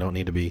home. You don't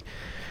need to be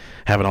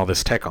having all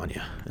this tech on you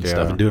and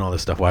stuff and doing all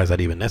this stuff. Why is that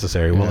even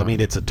necessary? Well, I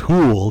mean, it's a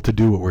tool to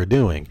do what we're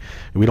doing.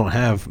 You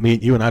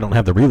and I don't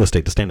have the real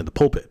estate to stand in the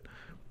pulpit.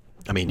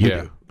 I mean,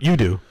 you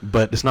do,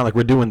 but it's not like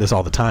we're doing this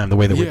all the time the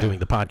way that we're doing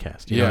the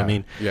podcast. You know what I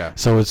mean? Yeah.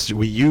 So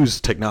we use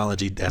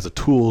technology as a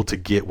tool to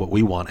get what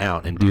we want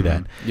out and do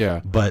that. Yeah.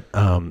 But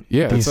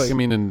it's like, I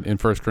mean, in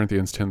 1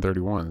 Corinthians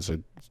 10:31, so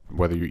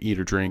whether you eat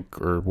or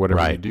drink or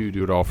whatever you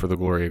do it all for the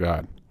glory of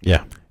God.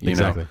 Yeah,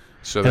 exactly.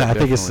 So and I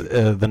think it's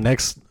the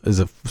next is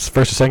a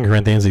 1 or 2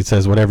 Corinthians. It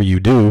says, whatever you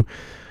do,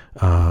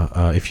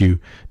 if you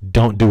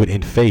don't do it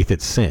in faith,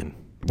 it's sin.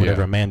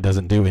 Whatever a man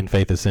doesn't do in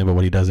faith is sin, but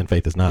what he does in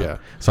faith is not. Yeah.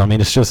 So I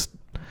mean, it's just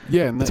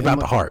it's about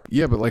the heart.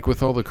 Yeah, but like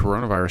with all the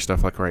coronavirus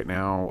stuff, like right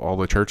now, all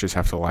the churches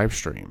have to live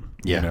stream.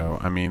 Yeah.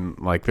 I mean,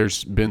 like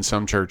there's been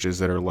some churches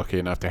that are lucky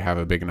enough to have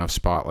a big enough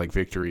spot like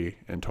Victory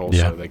in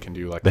Tulsa. They can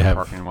do like the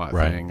parking lot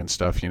thing and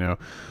stuff.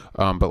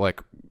 But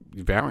like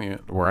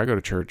Valiant, where I go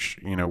to church,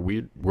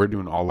 we're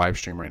doing all live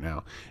stream right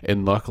now,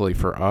 and luckily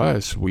for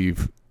us, we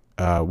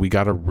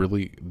got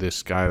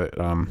this guy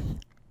that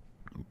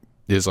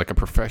is like a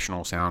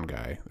professional sound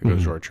guy that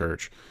goes to our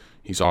church.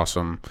 He's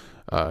awesome.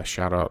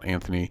 Shout out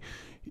Anthony.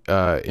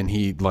 And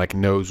he like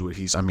knows what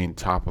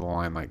top of the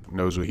line, like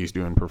knows what he's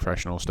doing,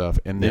 professional stuff.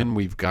 And then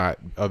we've got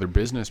other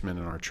businessmen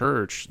in our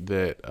church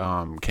that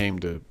came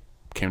to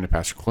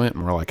Pastor Clint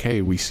and were like,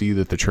 hey, we see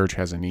that the church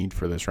has a need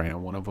for this right now.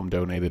 One of them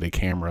donated a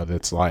camera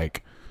that's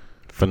like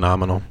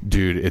phenomenal,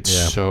 dude. It's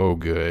so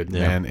good,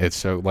 man. It's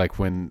so like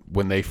when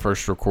they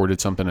first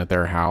recorded something at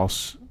their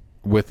house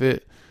with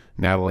it,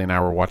 Natalie and I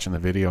were watching the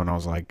video, and I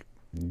was like,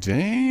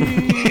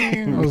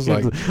 dang. I was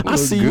like, I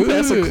see you,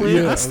 Pastor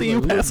Clint. I see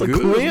you, Pastor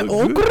Clint.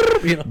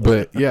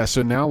 But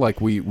so now like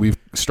we've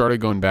started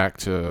going back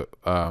to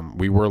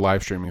we were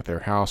live streaming at their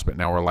house, but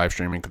now we're live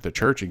streaming at the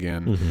church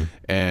again.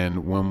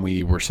 And when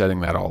we were setting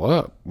that all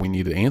up, we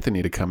needed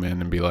Anthony to come in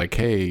and be like,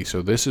 hey,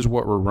 so this is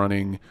what we're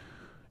running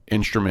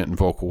instrument and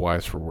vocal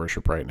wise for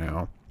worship right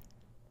now,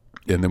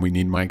 and then we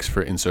need mics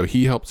and so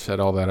he helped set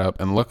all that up.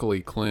 And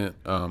luckily Clint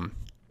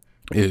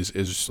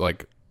is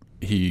like,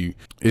 he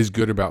is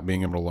good about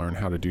being able to learn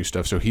how to do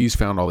stuff. So he's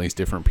found all these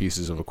different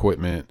pieces of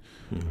equipment,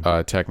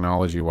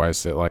 technology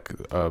wise, that like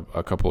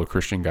a couple of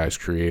Christian guys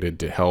created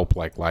to help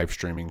like live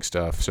streaming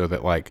stuff, so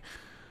that like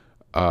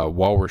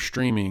while we're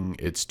streaming,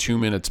 it's 2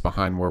 minutes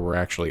behind where we're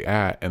actually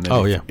at. And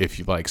then if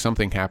you like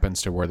something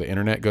happens to where the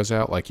internet goes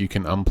out, like you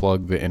can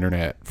unplug the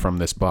internet from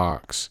this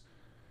box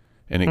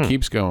and it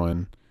keeps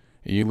going.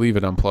 You leave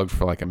it unplugged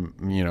for like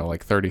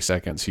 30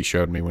 seconds. He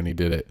showed me when he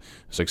did it.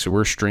 It's like, so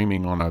we're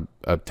streaming on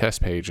a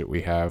test page that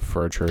we have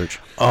for our church.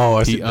 Oh,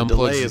 I see. The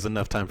delay is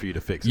enough time for you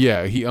to fix it.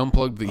 Yeah, he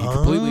completely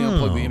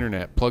unplugged the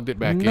internet, plugged it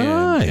back in,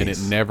 and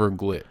it never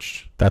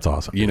glitched. That's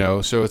awesome.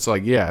 So it's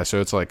like, so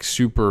it's like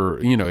super,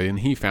 and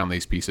he found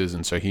these pieces,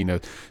 and so he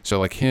knows. So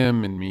like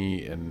him and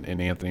me and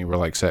Anthony were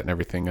like setting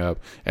everything up,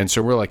 and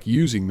so we're like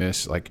using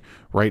this like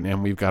right now.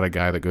 We've got a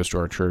guy that goes to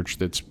our church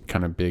that's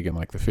kind of big in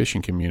like the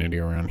fishing community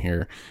around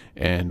here,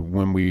 and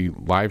when we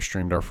live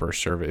streamed our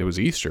first service, it was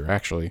Easter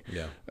actually.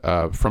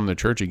 From the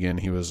church again,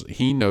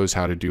 he knows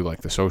how to do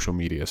like the social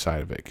media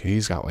side of it.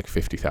 He's got like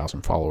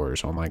 50,000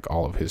 followers on like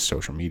all of his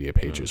social media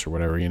pages or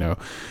whatever,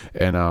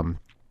 and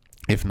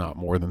if not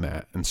more than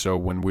that. And so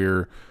when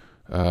we're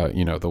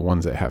the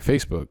ones that have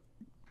Facebook,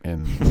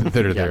 and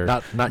that are Yeah, there.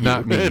 not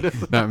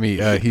Not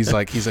me. He's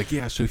like,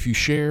 yeah. So if you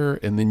share,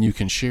 and then you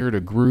can share to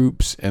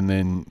groups, and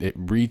then it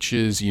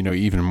reaches,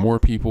 even more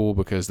people,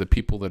 because the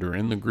people that are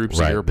in the groups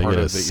that you're part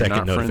of, that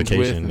you're not friends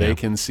with, they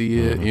can see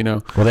it.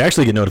 Well, they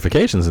actually get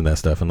notifications in that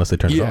stuff unless they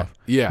turn it off.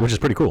 Yeah, which is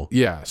pretty cool.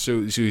 Yeah.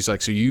 So he's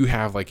like, so you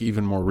have like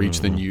even more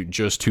reach than you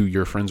just who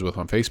you're friends with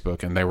on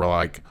Facebook, and they were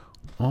like,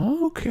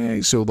 oh,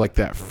 okay. So like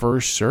that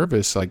first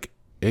service, like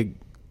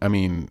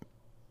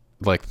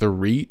like the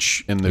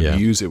reach and the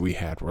views that we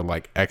had were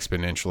like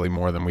exponentially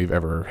more than we've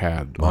ever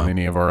had on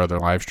any of our other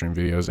live stream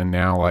videos. And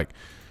now like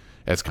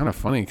it's kind of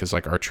funny because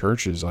like our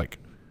church is like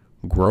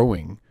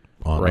growing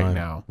right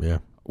now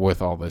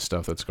with all this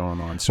stuff that's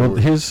going on. So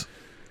here's,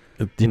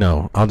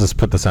 I'll just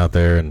put this out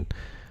there, and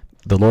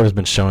the Lord has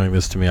been showing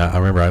this to me. I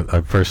remember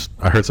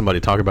I heard somebody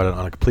talk about it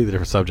on a completely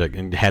different subject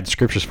and had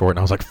scriptures for it, and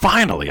I was like,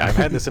 finally, I've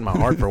had this in my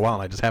heart for a while,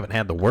 and I just haven't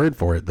had the word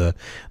for it, the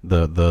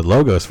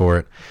logos for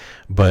it.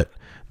 But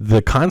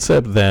the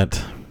concept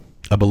that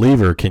a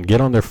believer can get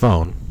on their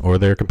phone or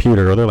their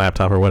computer or their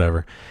laptop or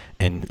whatever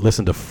and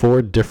listen to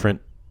 4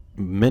 different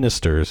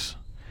ministers,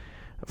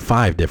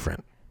 5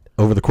 different,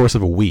 over the course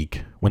of a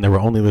week, when they were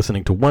only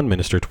listening to one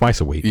minister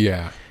twice a week.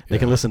 They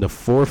can listen to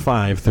 4 or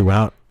 5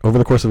 throughout over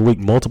the course of a week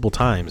multiple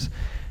times,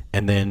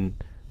 and then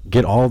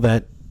get all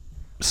that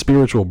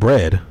spiritual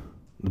bread,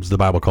 as the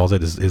Bible calls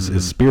it,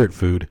 is spirit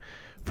food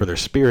for their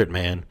spirit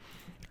man.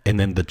 And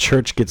then the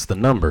church gets the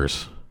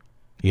numbers.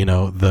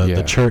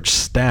 The church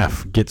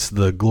staff gets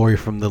the glory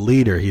from the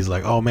leader. He's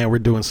like, oh man, we're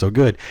doing so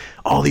good.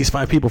 All these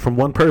 5 people from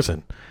one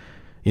person.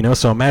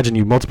 So imagine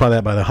you multiply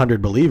that by the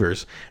 100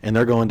 believers, and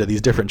they're going to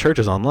these different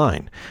churches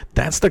online.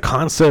 That's the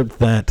concept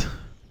that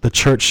the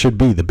church should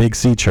be, the Big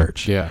C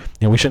church. Yeah.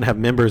 We shouldn't have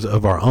members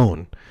of our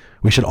own.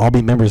 We should all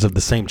be members of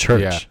the same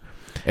church.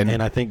 Yeah.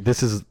 And I think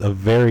this is a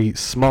very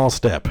small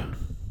step,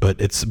 but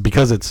it's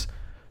because it's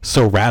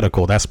so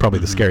radical. That's probably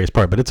the scariest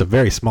part, but it's a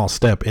very small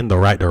step in the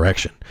right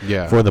direction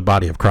for the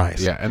body of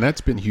Christ. Yeah. And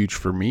that's been huge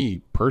for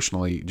me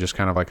personally, just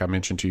kind of like I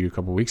mentioned to you a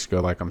couple of weeks ago,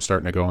 like I'm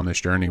starting to go on this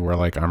journey where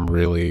like I'm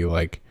really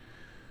like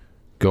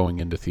going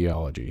into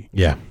theology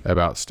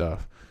about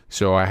stuff.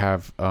 So I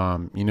have,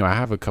 I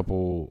have a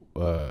couple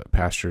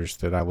pastors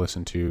that I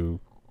listen to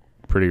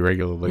pretty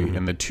regularly,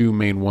 and the 2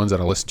 main ones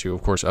that I listen to,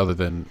 of course, other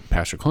than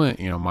Pastor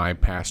Clint, my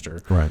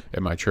pastor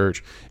at my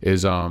church,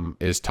 is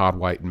Todd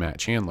White and Matt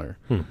Chandler.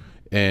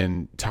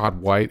 And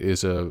Todd White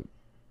is a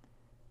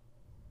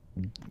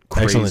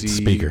crazy,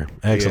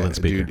 excellent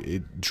speaker, dude.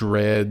 It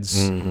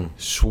dreads,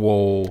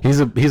 swole. He's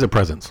a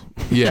presence.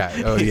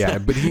 Yeah,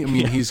 but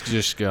he's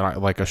just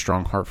got like a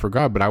strong heart for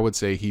God. But I would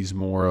say he's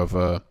more of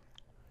a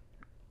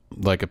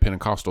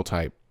Pentecostal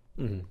type,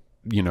 And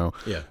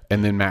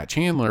then Matt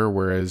Chandler,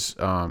 whereas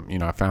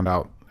I found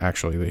out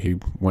actually that he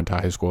went to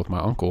high school with my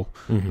uncle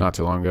not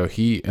too long ago.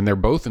 And they're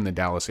both in the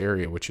Dallas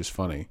area, which is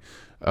funny.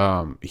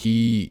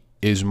 He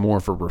is more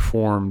for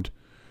Reformed.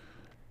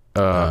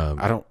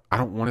 I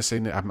don't want to say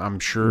that. I'm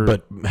sure,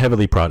 but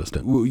heavily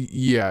Protestant. Well,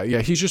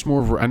 yeah. He's just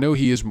more. I know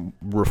he is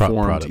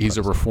Reformed. He's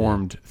a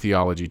Reformed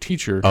theology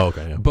teacher. Oh,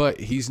 okay. Yeah. But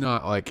he's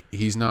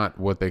not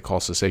what they call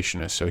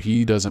cessationist. So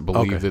he doesn't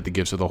believe that the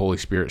gifts of the Holy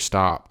Spirit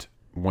stopped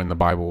when the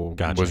Bible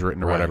was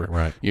written or whatever.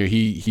 Right.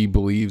 He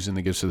believes in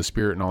the gifts of the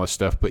Spirit and all this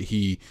stuff. But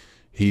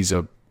he's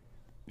a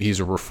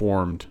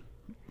Reformed.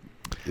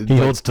 He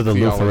holds to the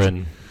theology.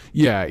 Lutheran.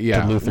 Yeah.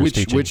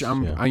 Which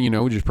I'm,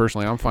 just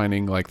personally, I'm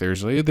finding like there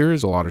is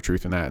a lot of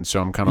truth in that, and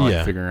so I'm kind of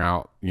like figuring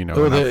out,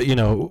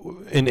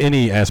 in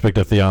any aspect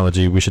of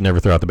theology, we should never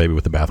throw out the baby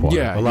with the bathwater.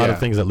 Yeah, a lot of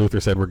things that Luther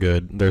said were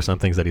good. There's some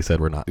things that he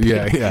said were not.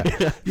 Yeah.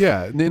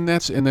 And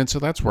then so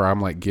that's where I'm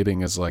like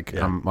getting is like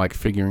I'm like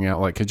figuring out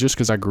like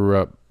because I grew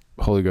up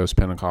Holy Ghost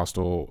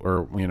Pentecostal,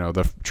 or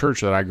the church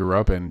that I grew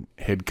up in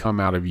had come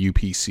out of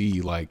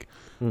UPC like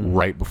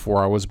right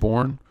before I was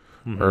born.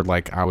 Or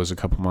like I was a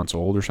couple months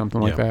old or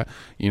something like that,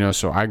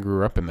 so I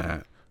grew up in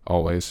that,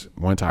 always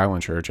went to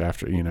Island Church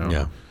after,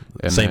 and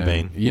same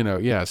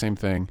vein, same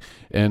thing.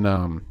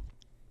 And,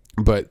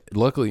 but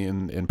luckily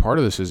in part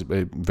of this is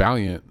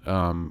Valiant.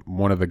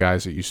 One of the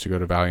guys that used to go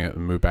to Valiant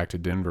and moved back to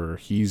Denver,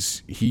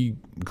 he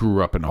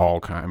grew up in all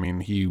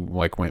kinds. He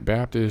like went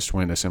Baptist,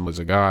 went Assemblies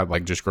of God,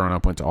 like just growing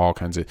up, went to all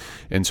kinds of,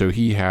 and so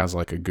he has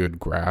like a good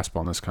grasp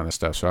on this kind of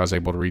stuff. So I was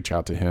able to reach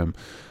out to him.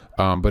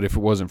 But if it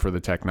wasn't for the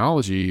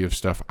technology of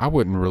stuff, I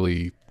wouldn't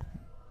really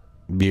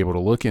be able to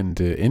look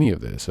into any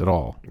of this at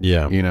all.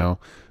 Yeah.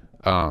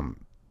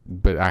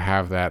 But I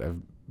have that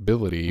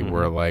ability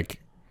where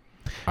like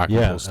I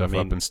can pull stuff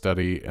up and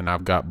study, and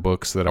I've got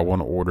books that I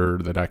want to order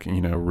that I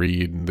can,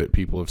 read, and that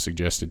people have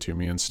suggested to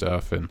me and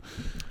stuff. And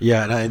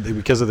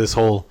because of this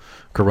whole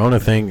Corona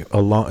thing,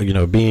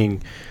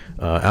 being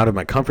out of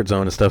my comfort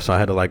zone and stuff, so I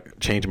had to like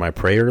change my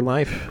prayer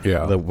life,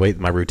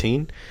 my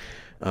routine.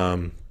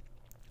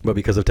 But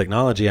because of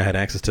technology, I had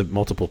access to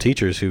multiple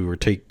teachers who were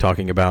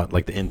talking about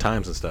like the end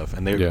times and stuff,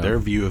 and their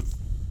view of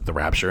the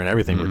rapture and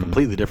everything were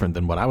completely different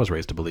than what I was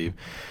raised to believe.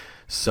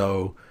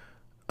 So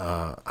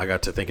I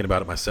got to thinking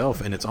about it myself,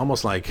 and it's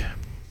almost like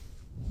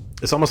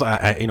it's almost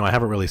I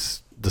haven't really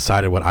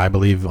decided what I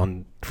believe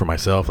on for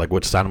myself, like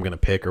which side I'm going to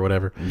pick or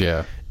whatever.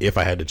 Yeah. If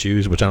I had to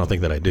choose, which I don't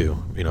think that I do,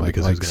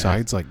 because like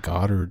sides like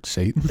God or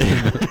Satan.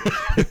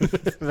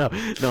 no,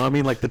 I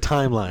mean like the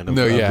timeline.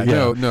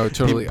 No,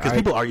 totally. Because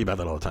people argue about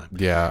that all the time.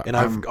 Yeah, and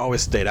I've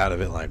always stayed out of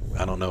it. Like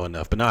I don't know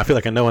enough, but now I feel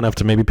like I know enough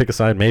to maybe pick a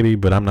side, maybe,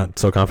 but I'm not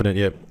so confident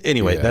yet.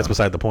 Anyway, that's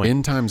beside the point.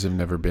 End times have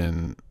never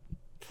been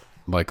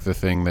like the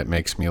thing that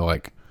makes me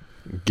like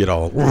get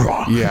all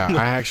yeah.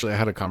 I actually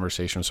had a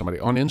conversation with somebody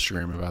on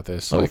Instagram about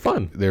this. Like,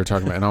 fun. They were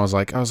talking about, and I was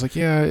like,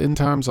 yeah, end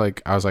times.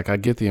 Like I was like, I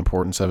get the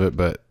importance of it,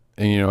 but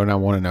and I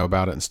want to know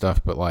about it and stuff,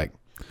 but like,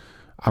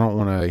 I don't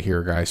want to hear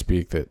a guy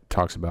speak that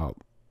talks about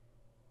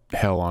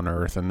hell on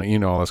earth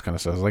and all this kind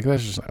of stuff. Like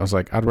that's just, I was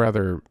like, I'd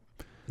rather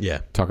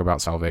talk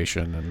about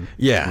salvation and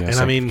and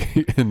I mean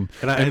and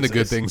the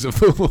good things of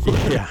the Lord.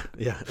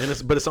 And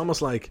it's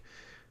almost like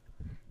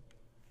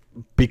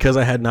because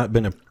I had not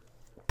been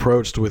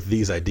approached with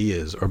these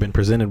ideas or been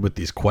presented with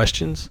these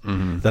questions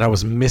that I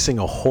was missing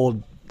a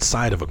whole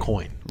side of a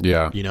coin.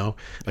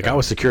 I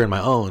was secure in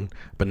my own,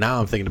 but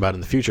now I'm thinking about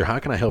in the future, how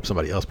can I help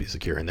somebody else be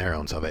secure in their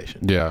own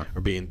salvation?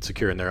 Or being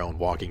secure in their own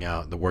walk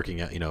out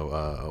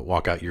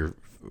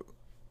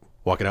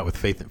walk it out with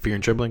faith, fear,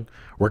 and trembling.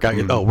 Work out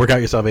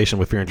your salvation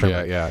with fear and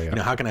trembling.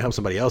 How can I help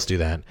somebody else do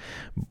that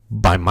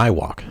by my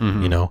walk?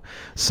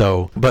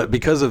 So, but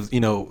because of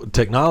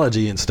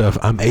technology and stuff,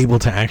 I'm able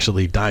to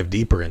actually dive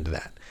deeper into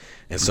that.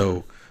 And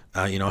so,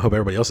 I hope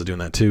everybody else is doing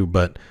that too.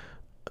 But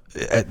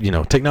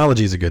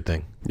technology is a good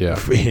thing. Yeah.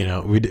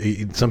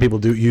 Some people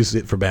do use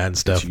it for bad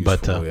stuff,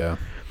 useful,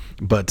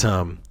 but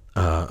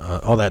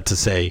all that to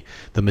say,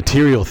 the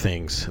material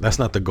things, that's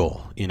not the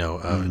goal.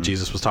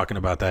 Jesus was talking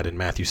about that in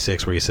Matthew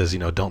 6, where he says,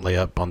 don't lay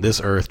up on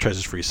this earth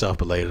treasures for yourself,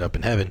 but lay it up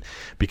in heaven,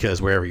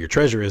 because wherever your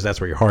treasure is, that's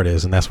where your heart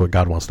is, and that's what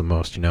God wants the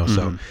most.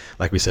 So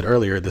like we said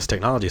earlier, this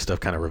technology stuff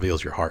kind of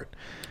reveals your heart.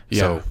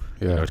 So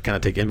kind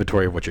of take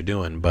inventory of what you're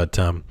doing. But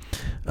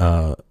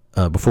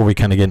before we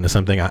kind of get into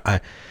something,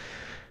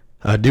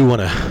 I do want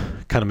to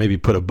kind of maybe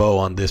put a bow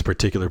on this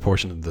particular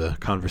portion of the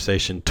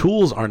conversation.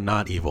 Tools are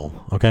not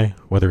evil, okay?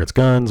 Whether it's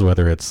guns,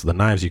 whether it's the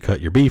knives you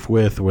cut your beef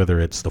with, whether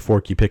it's the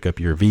fork you pick up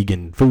your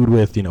vegan food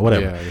with,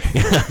 whatever.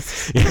 Yeah.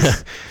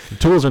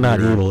 Tools are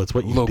not evil. It's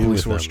what you do with them.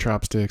 Locally sourced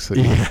chopsticks.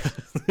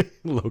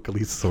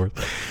 Locally sourced.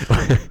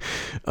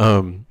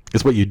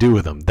 It's what you do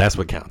with them. That's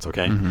what counts,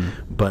 okay?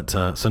 But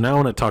so now I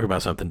want to talk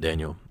about something,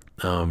 Daniel.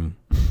 The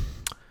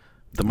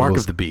mark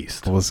of the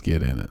beast. Let's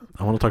get in it.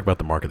 I want to talk about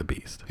the mark of the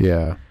beast.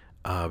 Yeah.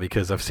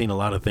 Because I've seen a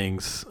lot of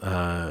things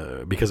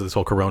because of this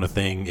whole Corona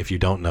thing. If you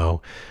don't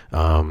know,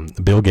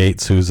 Bill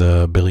Gates, who's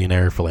a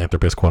billionaire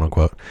philanthropist, quote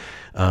unquote,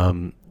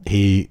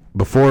 he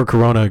before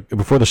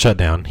the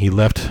shutdown, he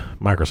left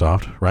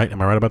Microsoft. Right?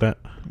 Am I right about that?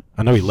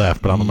 I know he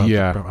left, but I'm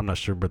not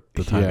sure. But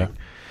the timing. Yeah.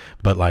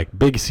 But like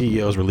big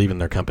CEOs were leaving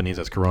their companies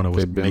as Corona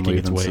was making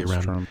its way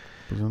around. Trump,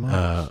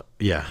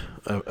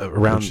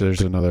 around. Which there's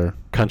another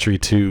country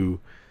to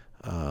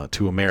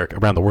America,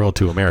 around the world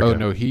to America. Oh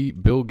no,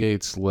 Bill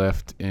Gates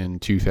left in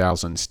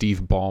 2000.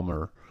 Steve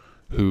Ballmer,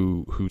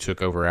 who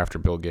took over after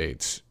Bill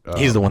Gates,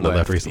 he's the one that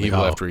left recently. He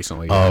left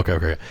recently. Oh,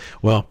 okay.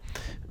 Well,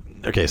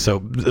 okay. So,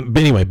 but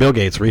anyway, Bill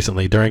Gates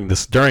recently during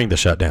the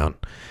shutdown,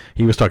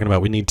 he was talking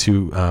about we need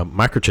to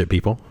microchip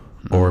people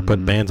or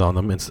put bands on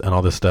them and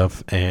all this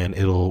stuff, and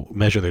it'll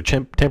measure their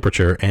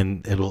temperature,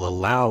 and it'll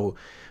allow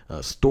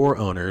store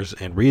owners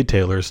and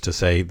retailers to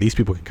say these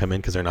people can come in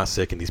because they're not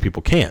sick and these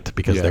people can't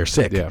because they're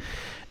sick.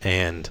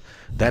 And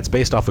that's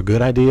based off a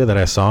good idea that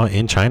I saw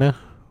in China,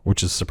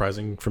 which is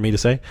surprising for me to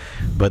say,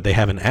 but they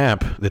have an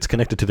app that's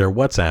connected to their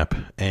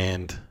WhatsApp,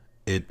 and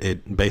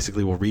it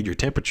basically will read your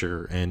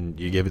temperature, and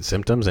you give it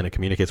symptoms, and it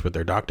communicates with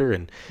their doctor,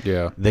 and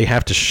they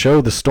have to show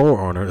the store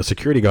owner, the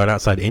security guard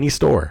outside any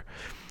store,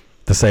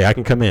 to say I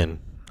can come in,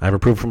 I have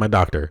approved from my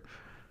doctor,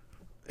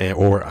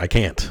 or I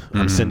can't.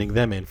 I'm sending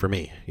them in for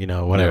me,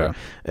 whatever.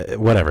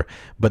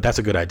 But that's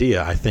a good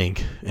idea, I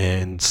think.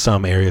 In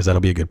some areas, that'll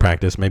be a good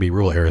practice. Maybe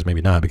rural areas,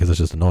 maybe not, because it's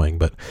just annoying.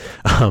 But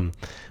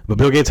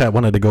Bill Gates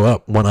wanted to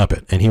go one up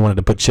it, and he wanted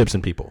to put chips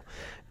in people.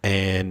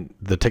 And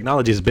the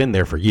technology has been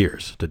there for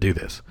years to do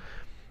this.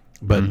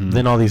 But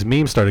then all these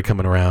memes started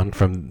coming around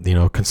from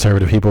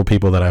conservative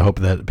people that I hope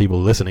that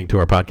people listening to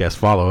our podcast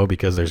follow,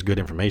 because there's good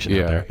information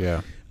out there.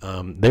 Yeah.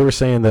 They were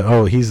saying that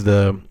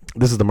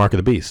this is the mark of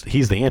the beast.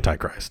 He's the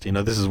Antichrist.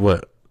 This is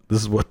what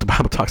the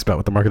Bible talks about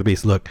with the mark of the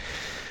beast. Look,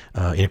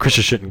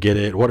 Christians shouldn't get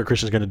it. What are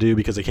Christians going to do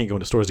because they can't go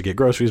into stores to get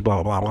groceries?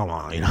 Blah blah blah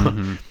blah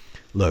blah.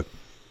 Look,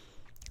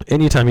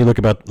 anytime you look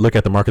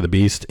at the mark of the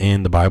beast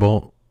in the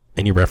Bible,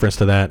 any reference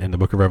to that in the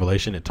Book of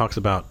Revelation, it talks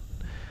about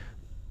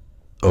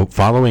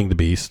following the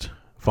beast,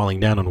 falling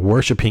down and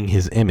worshiping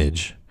his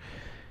image,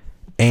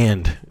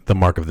 and the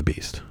mark of the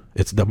beast.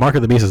 It's the mark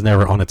of the beast is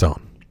never on its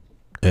own.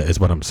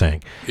 Is what I'm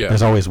saying. Yeah.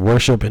 There's always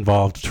worship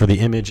involved for the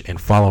image and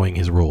following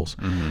his rules.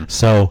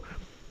 So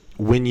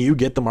when you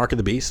get the mark of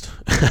the beast,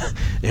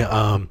 you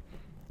know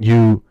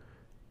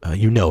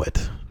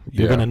it.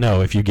 You're gonna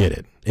know if you get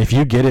it. If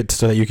you get it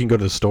so that you can go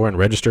to the store and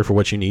register for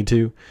what you need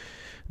to,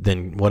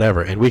 then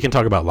whatever. And we can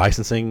talk about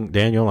licensing,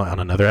 Daniel, on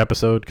another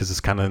episode because it's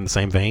kind of in the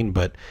same vein.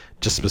 But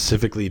just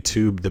specifically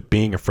to the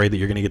being afraid that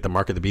you're going to get the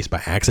mark of the beast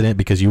by accident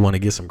because you want to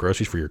get some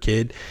groceries for your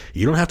kid,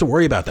 you don't have to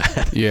worry about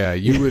that. Yeah,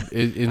 you would.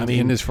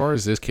 And as far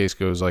as this case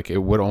goes, like it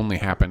would only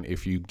happen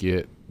if you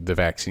get the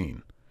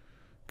vaccine,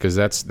 because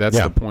that's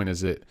the point.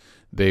 Is that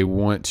they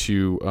want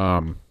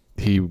to.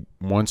 He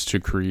wants to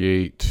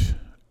create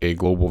a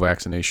global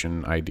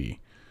vaccination ID.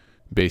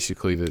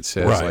 Basically, that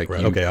says right.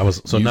 Okay, I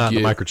was not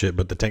the microchip,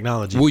 but the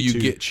technology. Well, you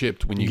get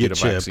chipped when you get a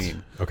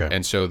vaccine. Okay,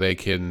 and so they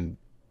can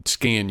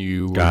scan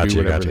you or do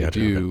whatever they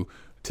do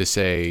to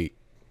say,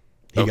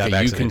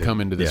 okay, you can come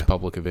into this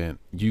public event.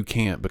 You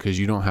can't because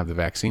you don't have the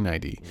vaccine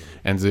ID.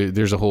 And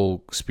there's a whole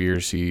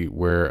conspiracy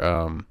where,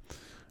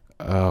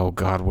 oh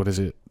God, what is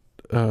it?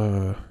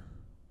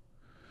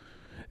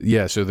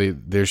 Yeah, so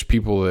there's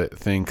people that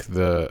think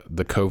the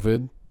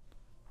COVID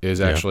is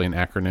actually an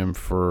acronym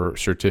for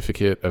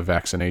Certificate of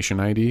Vaccination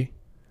ID.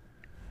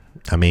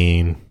 I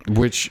mean,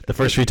 which the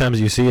first few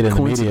times you see it in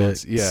the media,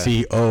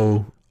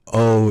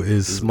 COO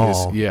is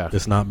small.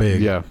 It's not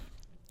big. Yeah.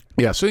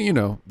 So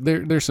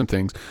there's some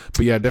things,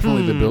 but yeah,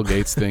 definitely the Bill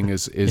Gates thing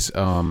is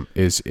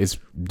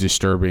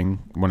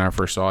disturbing when I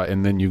first saw it,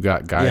 and then you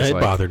got guys. Yeah, it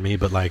bothered me,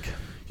 but like.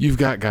 You've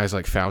got guys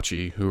like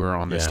Fauci who are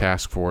on this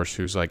task force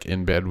who's like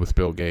in bed with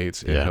Bill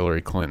Gates and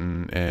Hillary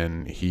Clinton,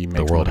 and he makes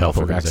the World Health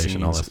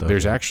Organization, all that stuff.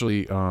 There's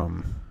actually I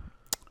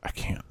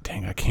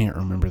can't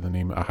remember the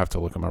name. I'll have to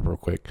look him up real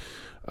quick.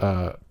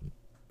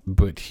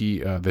 But he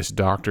this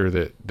doctor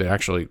that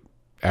actually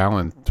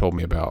Alan told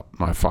me about,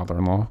 my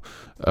father-in-law,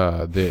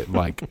 that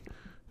like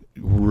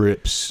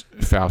rips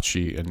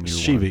Fauci a new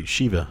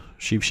Shiva.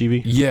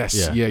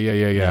 Yes.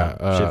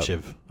 Yeah.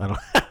 Shiv.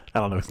 I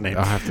don't know his name.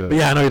 I'll have to. But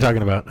yeah, I know what you're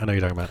talking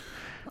about.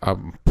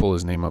 I'll pull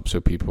his name up so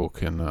people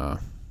can.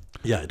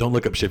 Yeah, don't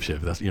look up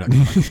Shiv. That's you're not.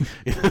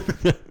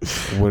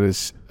 What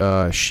is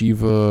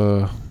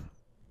Shiva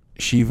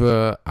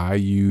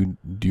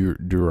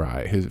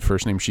Ayyadurai? His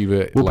first name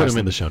Shiva. We'll put him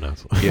in the show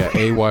notes. Yeah,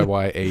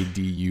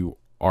 Ayyaduri.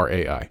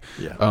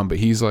 Yeah. But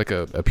he's like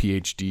a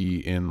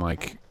PhD in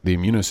like the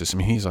immune system.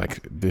 He's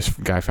like, this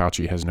guy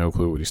Fauci has no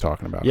clue what he's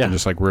talking about. Yeah. And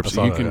just like rips.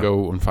 You can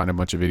go and find a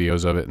bunch of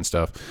videos of it and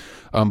stuff.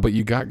 But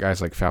you got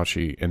guys like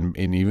Fauci and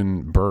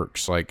even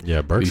Birx. Like,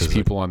 Birx, these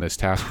people on this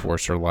task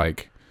force are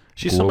like,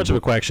 she's so much of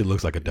a quack. She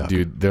looks like a duck.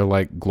 Dude, they're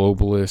like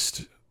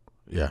globalist.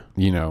 Yeah.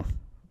 Yeah.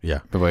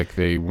 But like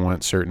they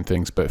want certain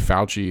things. But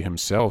Fauci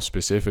himself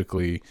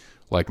specifically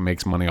like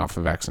makes money off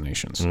of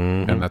vaccinations,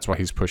 and that's why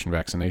he's pushing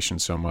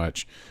vaccinations so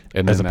much.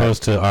 And as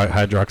opposed to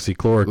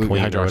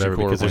hydroxychloroquine or whatever,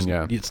 because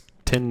it's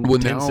 10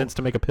 cents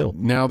to make a pill.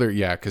 Now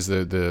because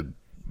the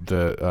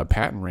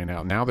patent ran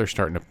out. Now they're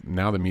starting to.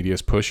 Now the media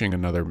is pushing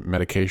another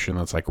medication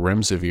that's like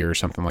Remdesivir or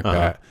something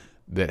like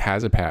that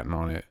has a patent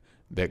on it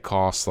that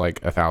costs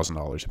like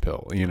 $1,000 a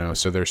pill.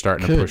 So they're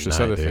starting to push this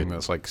other thing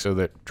that's like, so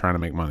they're trying to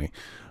make money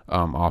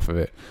off of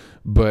it,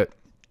 but.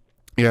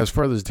 Yeah, as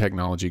far as the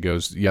technology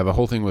goes, the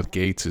whole thing with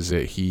Gates is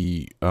that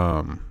he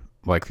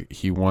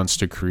wants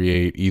to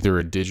create either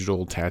a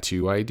digital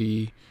tattoo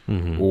ID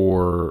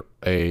or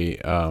a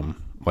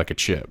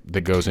chip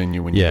that goes in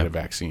you when you get a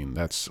vaccine.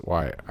 That's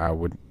why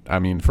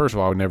first of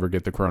all, I would never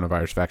get the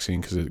coronavirus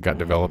vaccine because it got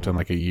developed in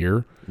like a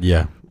year.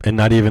 Yeah, and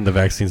not even the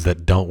vaccines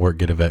that don't work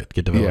get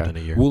developed in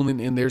a year. Well,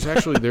 and there's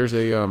actually there's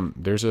a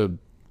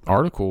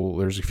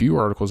few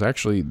articles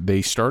actually.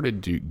 They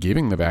started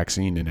giving the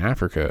vaccine in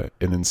Africa,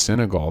 and in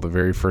Senegal, the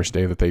very first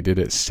day that they did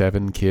it,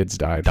 7 kids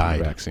died from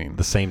the vaccine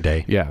the same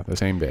day. Yeah, the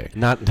same day.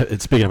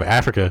 Speaking of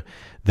Africa,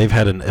 they've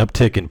had an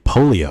uptick in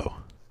polio,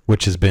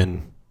 which has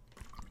been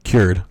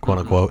cured, quote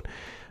unquote.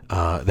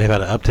 They've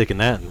had an uptick in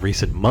that in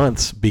recent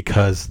months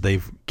because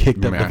they've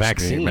kicked up the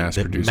vaccine,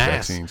 mass-produced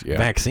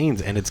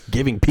vaccines, and it's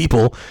giving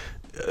people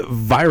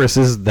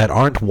viruses that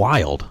aren't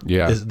wild.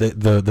 Yeah.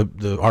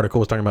 The article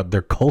was talking about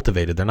they're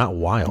cultivated. They're not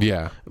wild.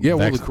 Yeah. Yeah.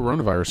 Well, the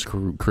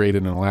coronavirus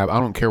created in a lab. I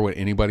don't care what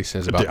anybody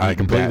says about I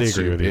completely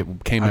agree with you.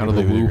 It came out of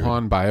the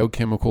Wuhan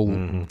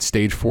biochemical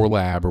stage 4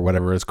 lab or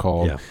whatever it's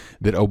called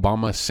that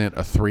Obama sent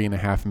a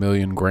 $3.5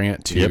 million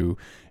grant to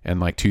in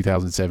like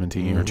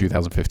 2017 or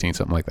 2015,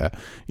 something like that.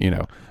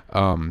 And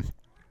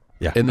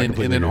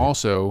then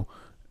also,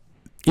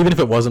 even if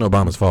it wasn't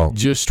Obama's fault,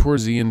 just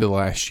towards the end of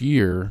last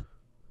year,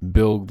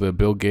 Bill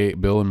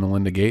and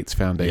Melinda Gates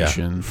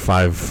Foundation,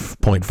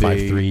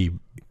 $5.53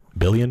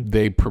 billion.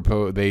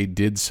 They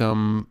did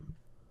some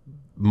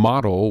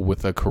model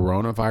with a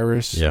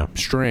coronavirus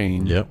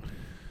strain. Yep.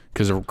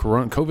 Because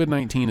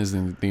COVID-19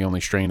 isn't the only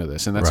strain of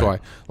this, and that's why,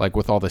 like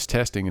with all this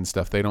testing and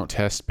stuff, they don't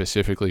test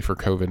specifically for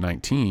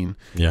COVID-19.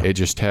 Yeah. It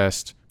just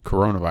tests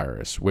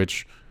coronavirus,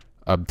 which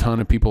a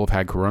ton of people have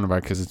had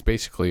coronavirus because it's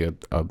basically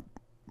a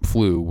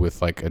flu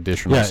with like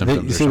additional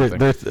symptoms.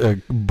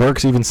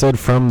 Birx even said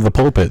from the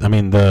pulpit. I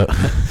mean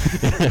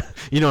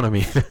you know what I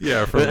mean.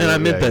 Yeah, I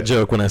meant that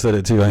joke when I said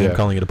it too. I am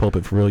calling it a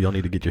pulpit for real. Y'all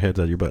need to get your heads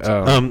out of your butts.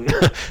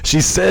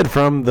 She said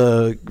from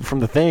the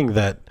thing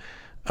that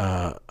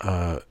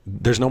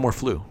there's no more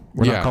flu.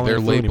 We're not calling it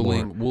flu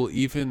labeling. anymore. Well,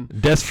 even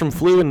deaths from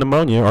flu and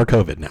pneumonia are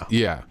COVID now.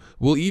 Yeah.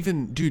 Well,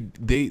 even dude,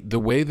 the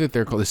way that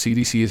they're called, the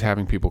CDC is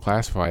having people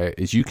classify it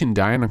is you can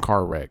die in a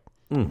car wreck,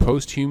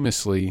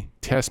 posthumously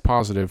test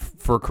positive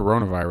for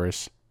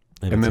coronavirus,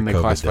 and then they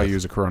classify you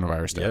as a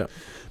coronavirus death.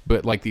 Yeah.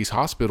 But like these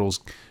hospitals,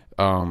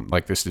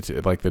 like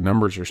the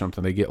numbers or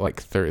something, they get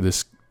like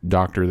this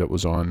doctor that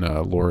was on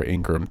Laura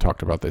Ingraham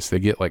talked about this. They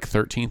get like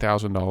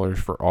 $13,000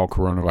 for all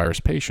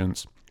coronavirus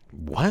patients.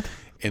 What?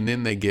 And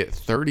then they get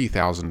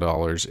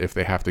 $30,000 if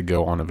they have to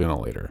go on a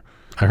ventilator.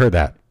 I heard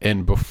that.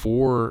 And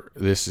before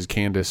this is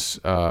Candace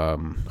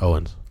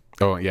Owens.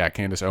 Oh yeah,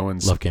 Candace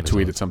Owens tweeted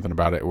Owens. Something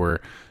about it where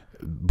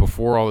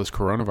before all this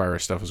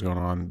coronavirus stuff was going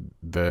on,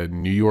 the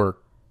New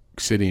York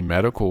City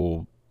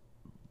medical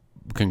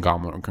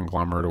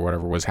conglomerate or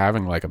whatever was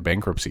having like a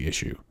bankruptcy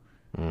issue.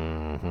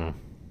 Mm-hmm.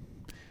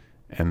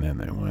 And then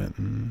they went.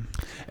 And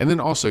then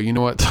also, you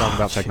know what? Talk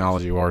about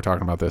technology while we're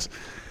talking about this.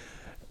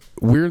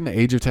 We're in the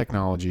age of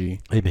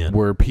technology. Amen.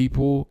 Where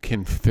people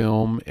can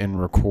film and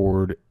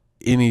record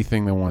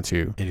anything they want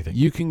to. Anything.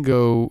 You can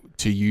go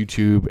to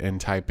YouTube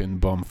and type in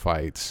bum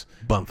fights.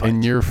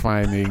 And you're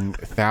finding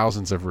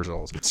thousands of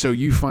results. So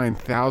you find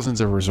thousands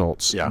of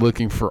results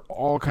looking for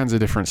all kinds of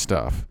different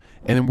stuff.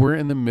 And then we're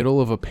in the middle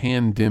of a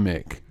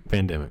pandemic.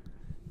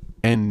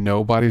 And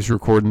nobody's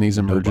recording these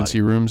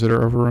emergency rooms that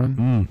are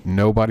overrun.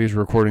 Nobody's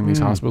recording these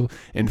hospitals.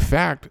 In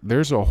fact,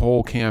 there's a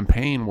whole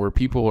campaign where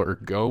people are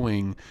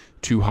going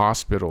to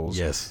hospitals.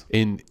 Yes.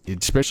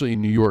 Especially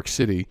in New York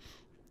City.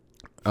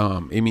 I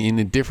mean, in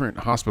the different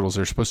hospitals,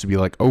 they're supposed to be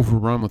like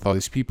overrun with all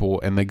these people,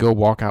 and they go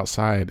walk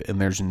outside, and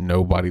there's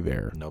nobody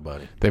there.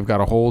 Nobody. They've got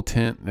a whole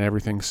tent and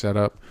everything set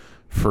up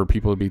for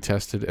people to be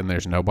tested, and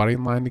there's nobody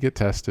in line to get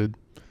tested.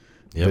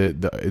 Yep.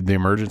 The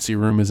emergency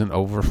room isn't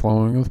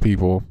overflowing with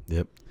people.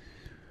 Yep.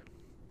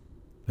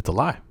 It's a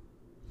lie.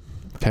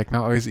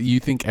 Technology. You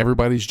think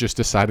everybody's just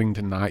deciding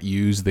to not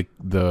use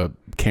the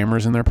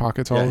cameras in their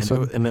pockets all of a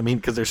sudden? And I mean,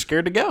 because they're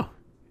scared to go.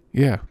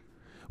 Yeah.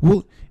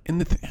 Well,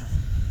 and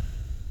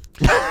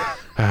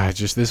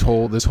just this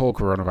whole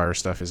coronavirus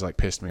stuff is like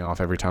pissed me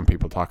off every time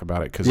people talk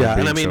about it.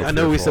 And I mean, I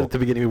know we said at the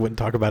beginning we wouldn't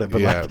talk about it,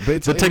 but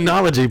but the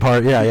technology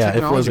part, the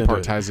technology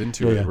part ties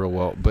into it real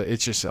well. But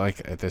it's just like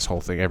this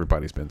whole thing,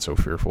 everybody's been so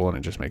fearful, and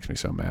it just makes me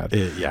so mad.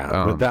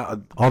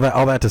 But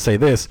all that to say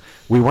this,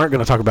 we weren't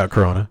going to talk about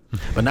Corona,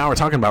 but now we're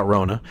talking about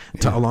Rona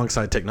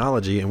alongside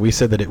technology, and we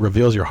said that it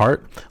reveals your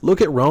heart.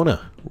 Look at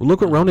Rona.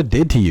 Look what Rona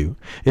did to you.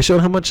 It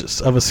showed how much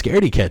of a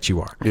scaredy cat you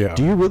are. Yeah.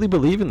 Do you really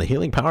believe in the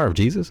healing power of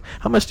Jesus?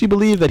 How much do you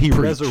believe that he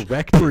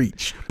resurrected?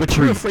 But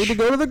you're afraid to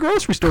go to the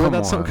grocery store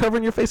without some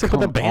covering your face up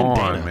with a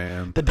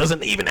bandana that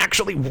doesn't even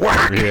actually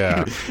work.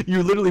 Yeah.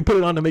 You literally put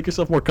it on to make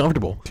yourself more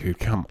comfortable. Dude,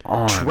 come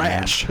on.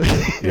 Trash.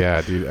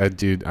 Yeah,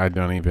 dude. I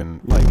don't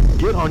even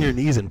get on your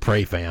knees and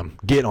pray, fam.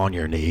 Get on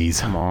your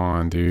knees. Come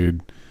on,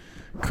 dude.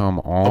 Come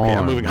on. Okay,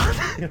 I'm moving on.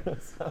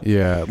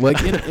 Yeah,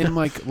 like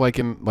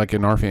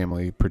in our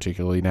family,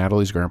 particularly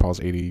Natalie's grandpa's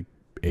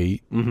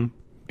 88,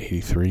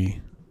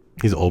 83.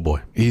 He's an old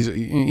boy. He's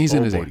in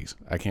his 80s.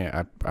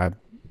 I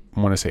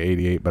want to say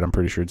 88, but I'm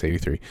pretty sure it's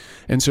 83.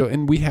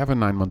 And we have a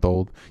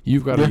 9-month-old.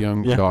 You've got a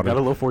young daughter. Got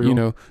a little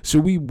 4-year-old. So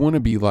we want to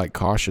be like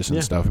cautious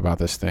and stuff about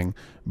this thing,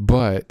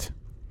 but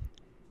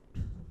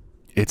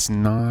it's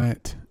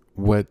not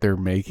what they're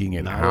making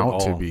it out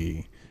to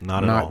be.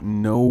 Not at all.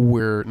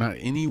 Not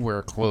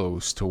anywhere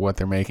close to what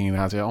they're making it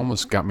out to. It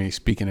almost got me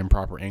speaking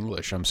improper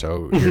English. I'm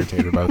so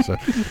irritated about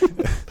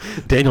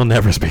it. Daniel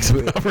never speaks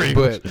improper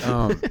English.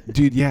 But,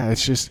 dude, yeah,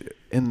 it's just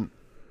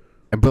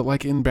but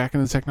like back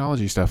in the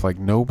technology stuff, like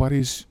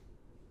nobody's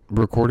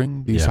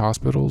recording these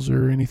hospitals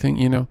or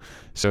anything,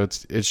 So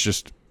it's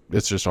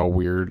just all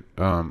weird.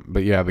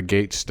 But yeah, the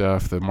Gates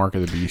stuff, the Mark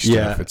of the Beast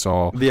stuff, it's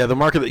all... Yeah, the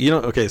Mark of the...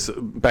 okay,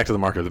 so back to the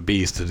Mark of the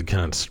Beast to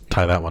kind of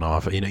tie that one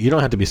off. You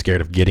don't have to be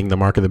scared of getting the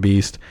Mark of the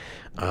Beast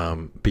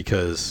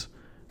because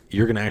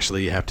you're going to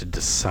actually have to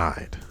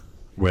decide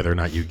whether or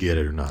not you get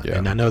it or not. Yeah.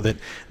 And I know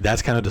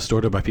that's kind of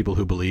distorted by people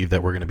who believe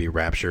that we're going to be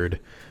raptured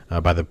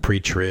by the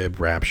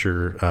pre-trib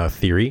rapture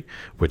theory,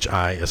 which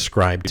I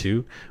ascribe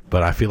to,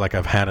 but I feel like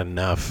I've had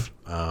enough...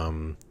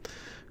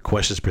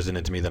 questions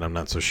presented to me that I'm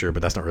not so sure,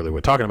 but that's not really what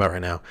we're talking about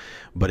right now.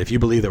 But if you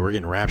believe that we're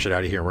getting raptured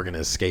out of here and we're going to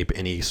escape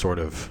any sort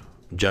of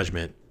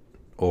judgment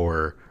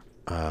or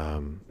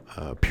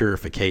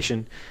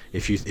purification,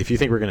 if you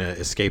think we're going to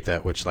escape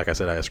that, which like I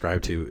said I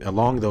ascribe to,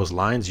 along those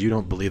lines, you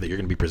don't believe that you're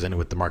going to be presented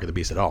with the Mark of the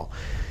Beast at all.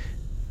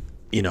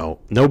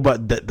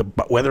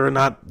 Whether or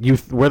not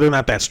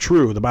that's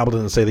true, the Bible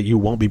doesn't say that you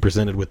won't be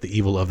presented with the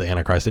evil of the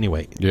Antichrist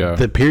anyway. Yeah.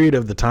 The period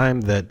of the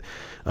time that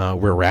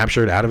we're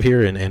raptured out of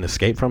here and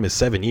escape from is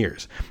 7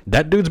 years.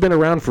 That dude's been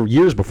around for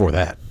years before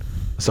that.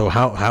 So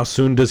how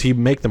soon does he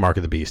make the Mark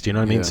of the Beast? You know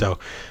what I mean? So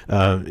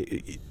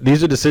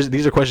these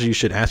are questions you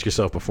should ask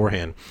yourself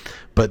beforehand.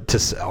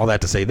 But all that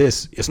to say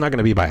this, it's not going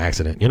to be by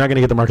accident. You're not going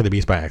to get the Mark of the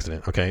Beast by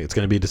accident. Okay, it's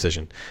going to be a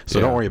decision. So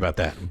don't worry about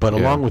that. But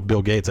along with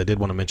Bill Gates, I did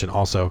want to mention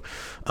also.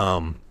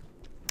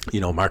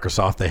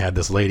 Microsoft, they had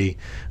this lady,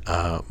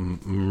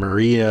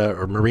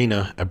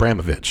 Marina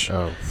Abramovich.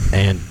 Oh.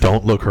 And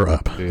don't look her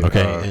up, dude,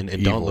 okay? And don't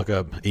evil. look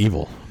up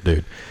evil,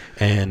 dude.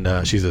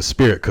 and she's a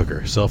spirit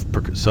cooker,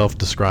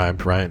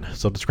 self-described, right?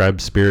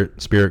 Self-described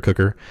spirit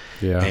cooker.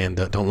 Yeah. And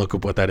don't look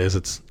up what that is.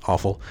 It's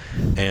awful,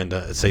 and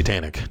it's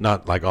satanic.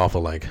 Not like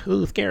awful, like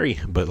ooh scary,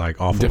 but like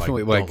awful.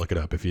 Definitely, like, don't look it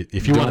up if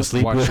you want to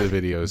sleep. Watch with,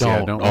 the videos.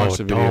 don't, Don't watch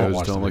the videos.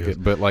 watch Don't the look videos.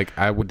 at. But like,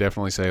 I would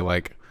definitely say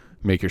like,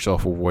 make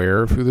yourself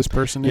aware of who this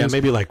person is. Yeah,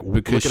 maybe like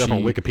look because it up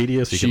on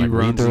Wikipedia so you she can like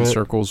read runs through in it.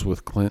 circles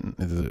with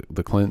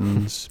the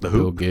Clintons, The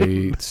who? Bill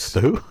Gates,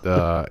 The who?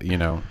 you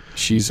know,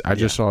 I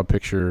just saw a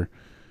picture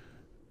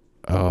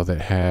that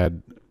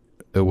had,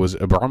 it was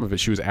Abramovich.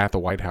 She was at the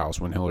White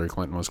House when Hillary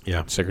Clinton was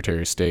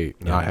Secretary of State.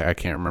 Yeah. I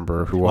can't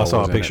remember who. I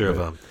saw was a in picture it,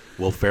 of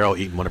Will Ferrell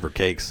eating one of her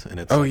cakes, and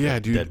it's oh like yeah, a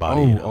dude. dead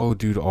body.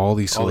 Dude, all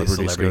these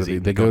celebrities go to,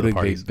 they go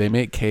to they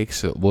make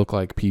cakes that look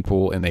like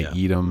people, and they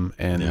eat them,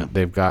 and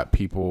they've got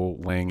people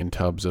laying in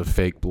tubs of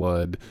fake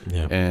blood.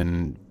 Yeah.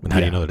 And how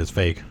do you know that it's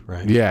fake,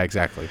 right? Yeah,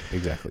 exactly.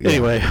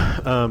 Anyway,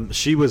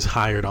 she was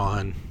hired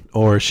on,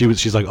 or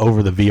she's like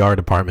over the VR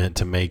department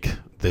to make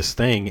this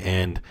thing,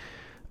 and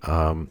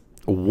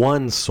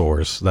one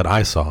source that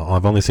I saw,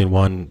 I've only seen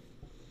one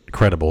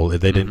credible.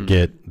 They didn't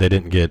get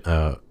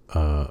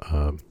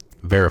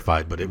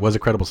verified, but it was a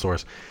credible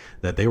source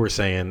that they were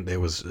saying it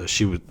was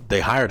they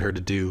hired her to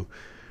do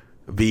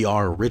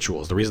VR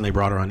rituals. The reason they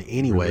brought her on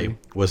anyway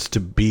was to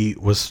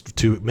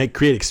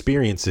create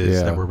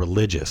experiences that were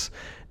religious,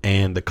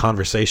 and the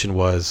conversation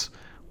was,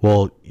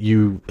 well,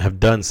 you have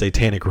done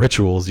satanic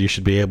rituals, you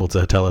should be able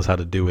to tell us how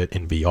to do it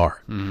in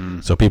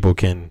VR, so people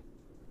can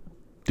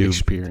do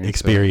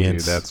experience. Dude,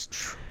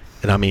 that's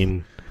and I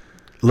mean,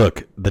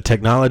 look, the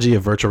technology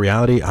of virtual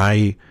reality,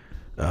 I'm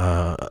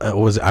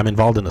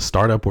involved in a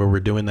startup where we're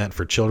doing that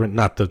for children,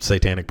 not the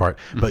satanic part,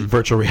 but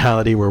virtual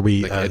reality where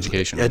we like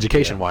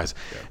education wise.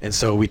 And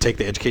so we take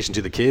the education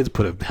to the kids,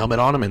 put a helmet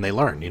on them, and they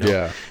learn, and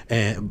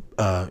take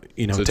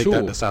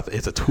that to South.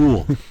 It's a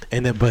tool.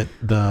 And then, but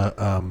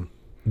the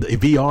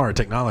VR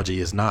technology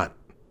is not,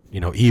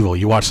 evil.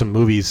 You watch some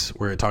movies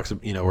where it talks,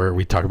 where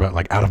we talk about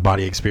like out of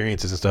body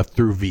experiences and stuff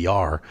through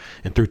VR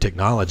and through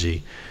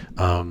technology.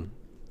 I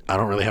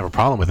don't really have a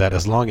problem with that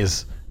as long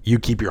as you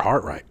keep your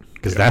heart right.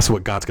 Because that's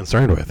what God's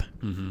concerned with,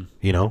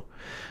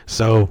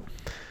 So,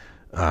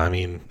 I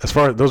mean, as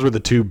far as those were the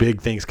two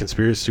big things,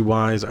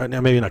 conspiracy-wise,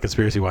 maybe not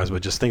conspiracy-wise,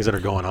 but just things that are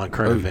going on,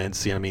 current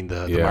events. The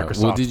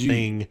Microsoft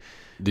thing.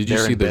 Did you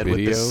see the video?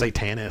 With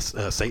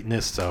the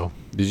Satanists. So,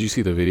 did you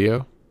see the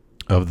video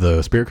of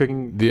the spirit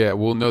cooking? Yeah.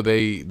 Well, no,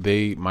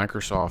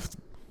 Microsoft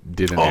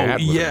did an ad.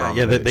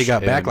 They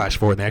got backlash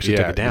for it, and they actually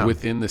took it down.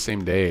 Within the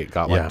same day, it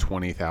got like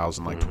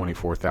 20,000,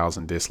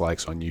 24,000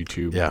 dislikes on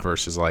YouTube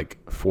versus like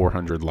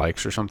 400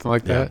 likes or something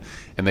like that.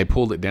 And they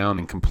pulled it down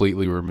and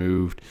completely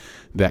removed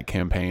that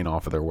campaign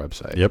off of their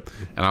website. Yep.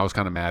 And I was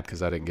kind of mad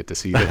because I didn't get to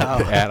see the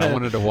ad. I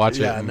wanted to watch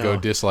it and go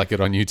dislike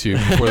it on YouTube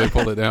before they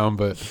pulled it down.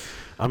 But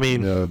I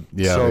mean, I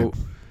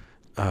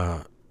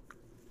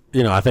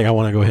think I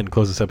want to go ahead and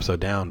close this episode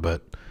down.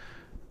 But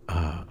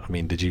I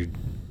mean, do you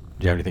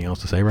have anything else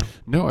to say, bro?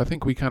 No, I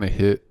think we kind of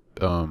hit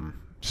some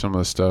of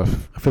the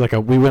stuff. I feel like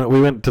we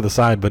went to the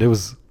side, but it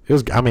was.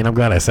 I mean, I'm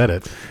glad I said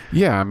it.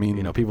 Yeah, I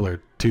mean, people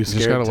are too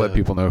scared. Just gotta let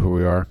people know who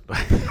we are.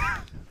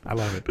 I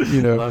love it.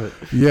 I love it.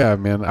 Yeah,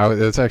 man.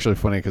 It's actually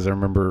funny because I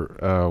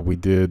remember we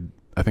did.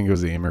 I think it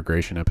was the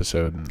immigration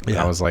episode, and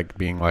I was like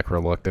being like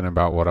reluctant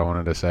about what I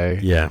wanted to say.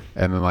 Yeah,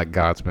 and then like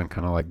God's been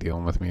kind of like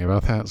dealing with me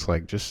about that. It's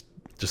like just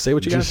say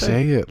what you gotta say. Just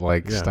say it.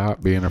 Like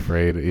stop being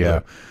afraid.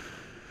 Yeah.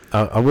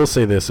 I will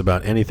say this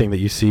about anything that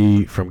you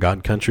see from God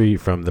and Country,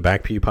 from the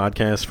Back Pew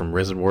podcast, from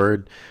Risen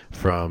Word,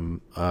 from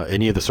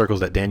any of the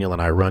circles that Daniel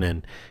and I run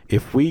in.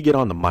 If we get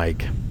on the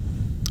mic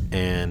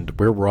and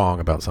we're wrong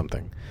about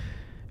something,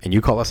 and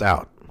you call us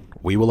out,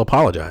 we will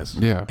apologize.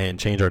 And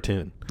change our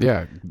tune.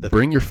 Yeah.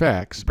 Bring your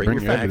facts. Bring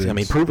your facts. I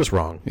mean, prove us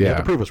wrong. You have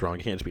to prove us wrong.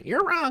 You can't just be,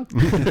 you're wrong.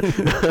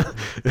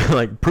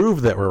 Like,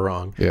 prove that we're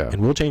wrong. Yeah.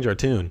 And we'll change our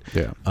tune.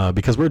 Yeah.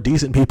 Because we're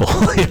decent people.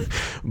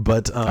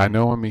 But I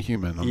know I'm a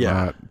human. I'm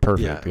not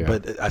perfect. Yeah.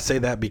 But I say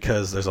that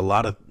because there's a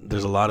lot of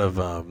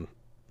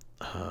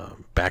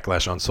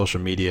backlash on social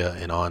media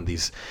and on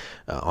these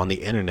on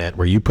the internet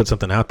where you put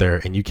something out there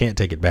and you can't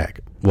take it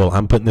back. Well,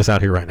 I'm putting this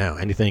out here right now.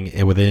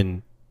 Anything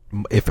within,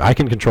 if I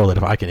can control it,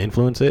 if I can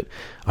influence it,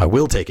 I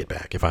will take it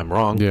back if I'm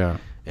wrong. Yeah.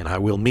 And I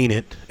will mean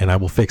it, and I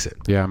will fix it.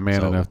 Yeah, I'm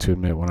man enough to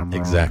admit when I'm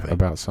wrong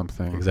about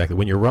something. Exactly.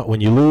 When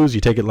you lose, you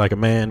take it like a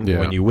man. Yeah.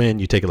 When you win,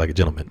 you take it like a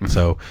gentleman. Mm-hmm.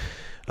 So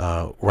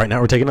right now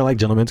we're taking it like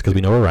gentlemen because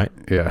we know we're right.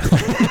 Yeah.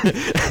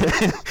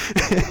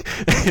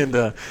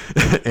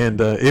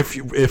 and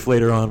if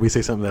later on we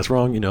say something that's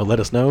wrong, let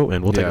us know,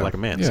 and we'll take it like a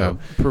man. Yeah.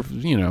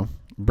 So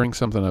bring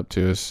something up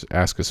to us,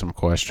 ask us some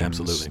questions.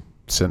 Absolutely.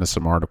 Send us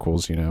some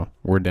articles.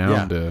 We're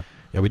down to.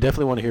 Yeah, we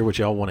definitely want to hear what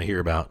y'all want to hear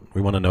about.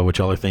 We want to know what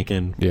y'all are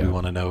thinking. Yeah. We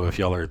want to know if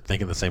y'all are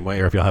thinking the same way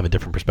or if y'all have a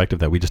different perspective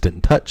that we just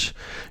didn't touch.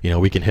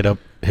 We can hit up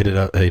hit it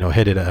up,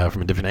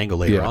 from a different angle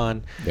later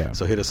on. Yeah.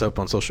 So hit us up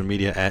on social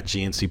media at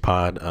GNC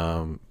Pod,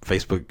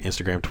 Facebook,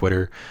 Instagram,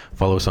 Twitter.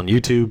 Follow us on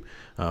YouTube.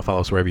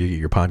 Follow us wherever you get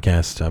your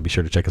podcasts. Be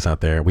sure to check us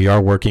out there. We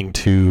are working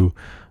to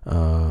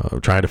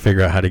try to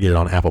figure out how to get it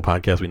on Apple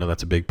Podcasts. We know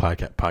that's a big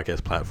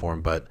podcast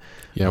platform, but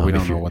we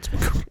don't know what's been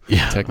going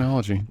on.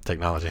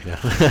 Technology. Yeah.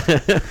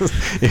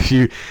 if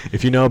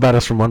you know about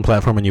us from one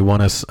platform and you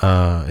want us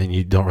and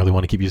you don't really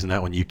want to keep using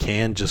that one, you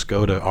can just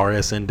go to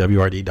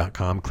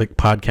rsnwrd.com, click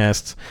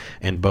podcasts,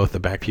 and both the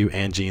Backpew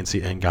and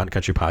GNC and God and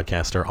Country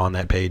podcast are on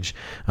that page,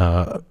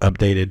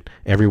 updated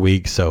every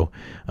week. So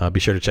be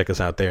sure to check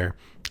us out there.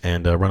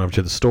 And run over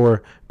to the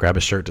store, grab a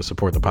shirt to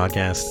support the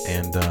podcast,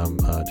 and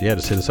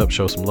just hit us up,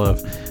 show some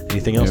love.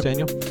 Anything else,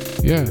 Daniel?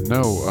 Yeah,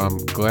 no, I'm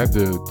glad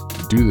to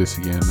do this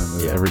again.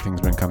 And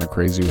everything's been kind of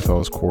crazy with all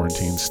this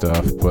quarantine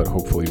stuff, but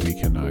hopefully we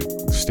can,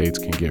 states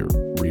can get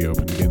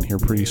reopened again here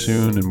pretty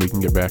soon, and we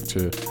can get back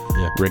to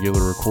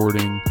regular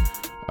recording,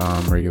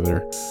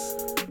 regular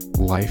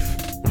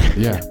life.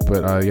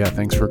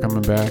 Thanks for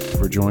coming back,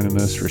 for joining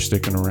us, for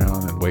sticking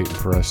around and waiting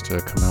for us to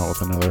come out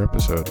with another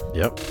episode.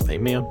 Yep,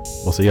 amen.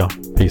 We'll see y'all.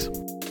 Peace.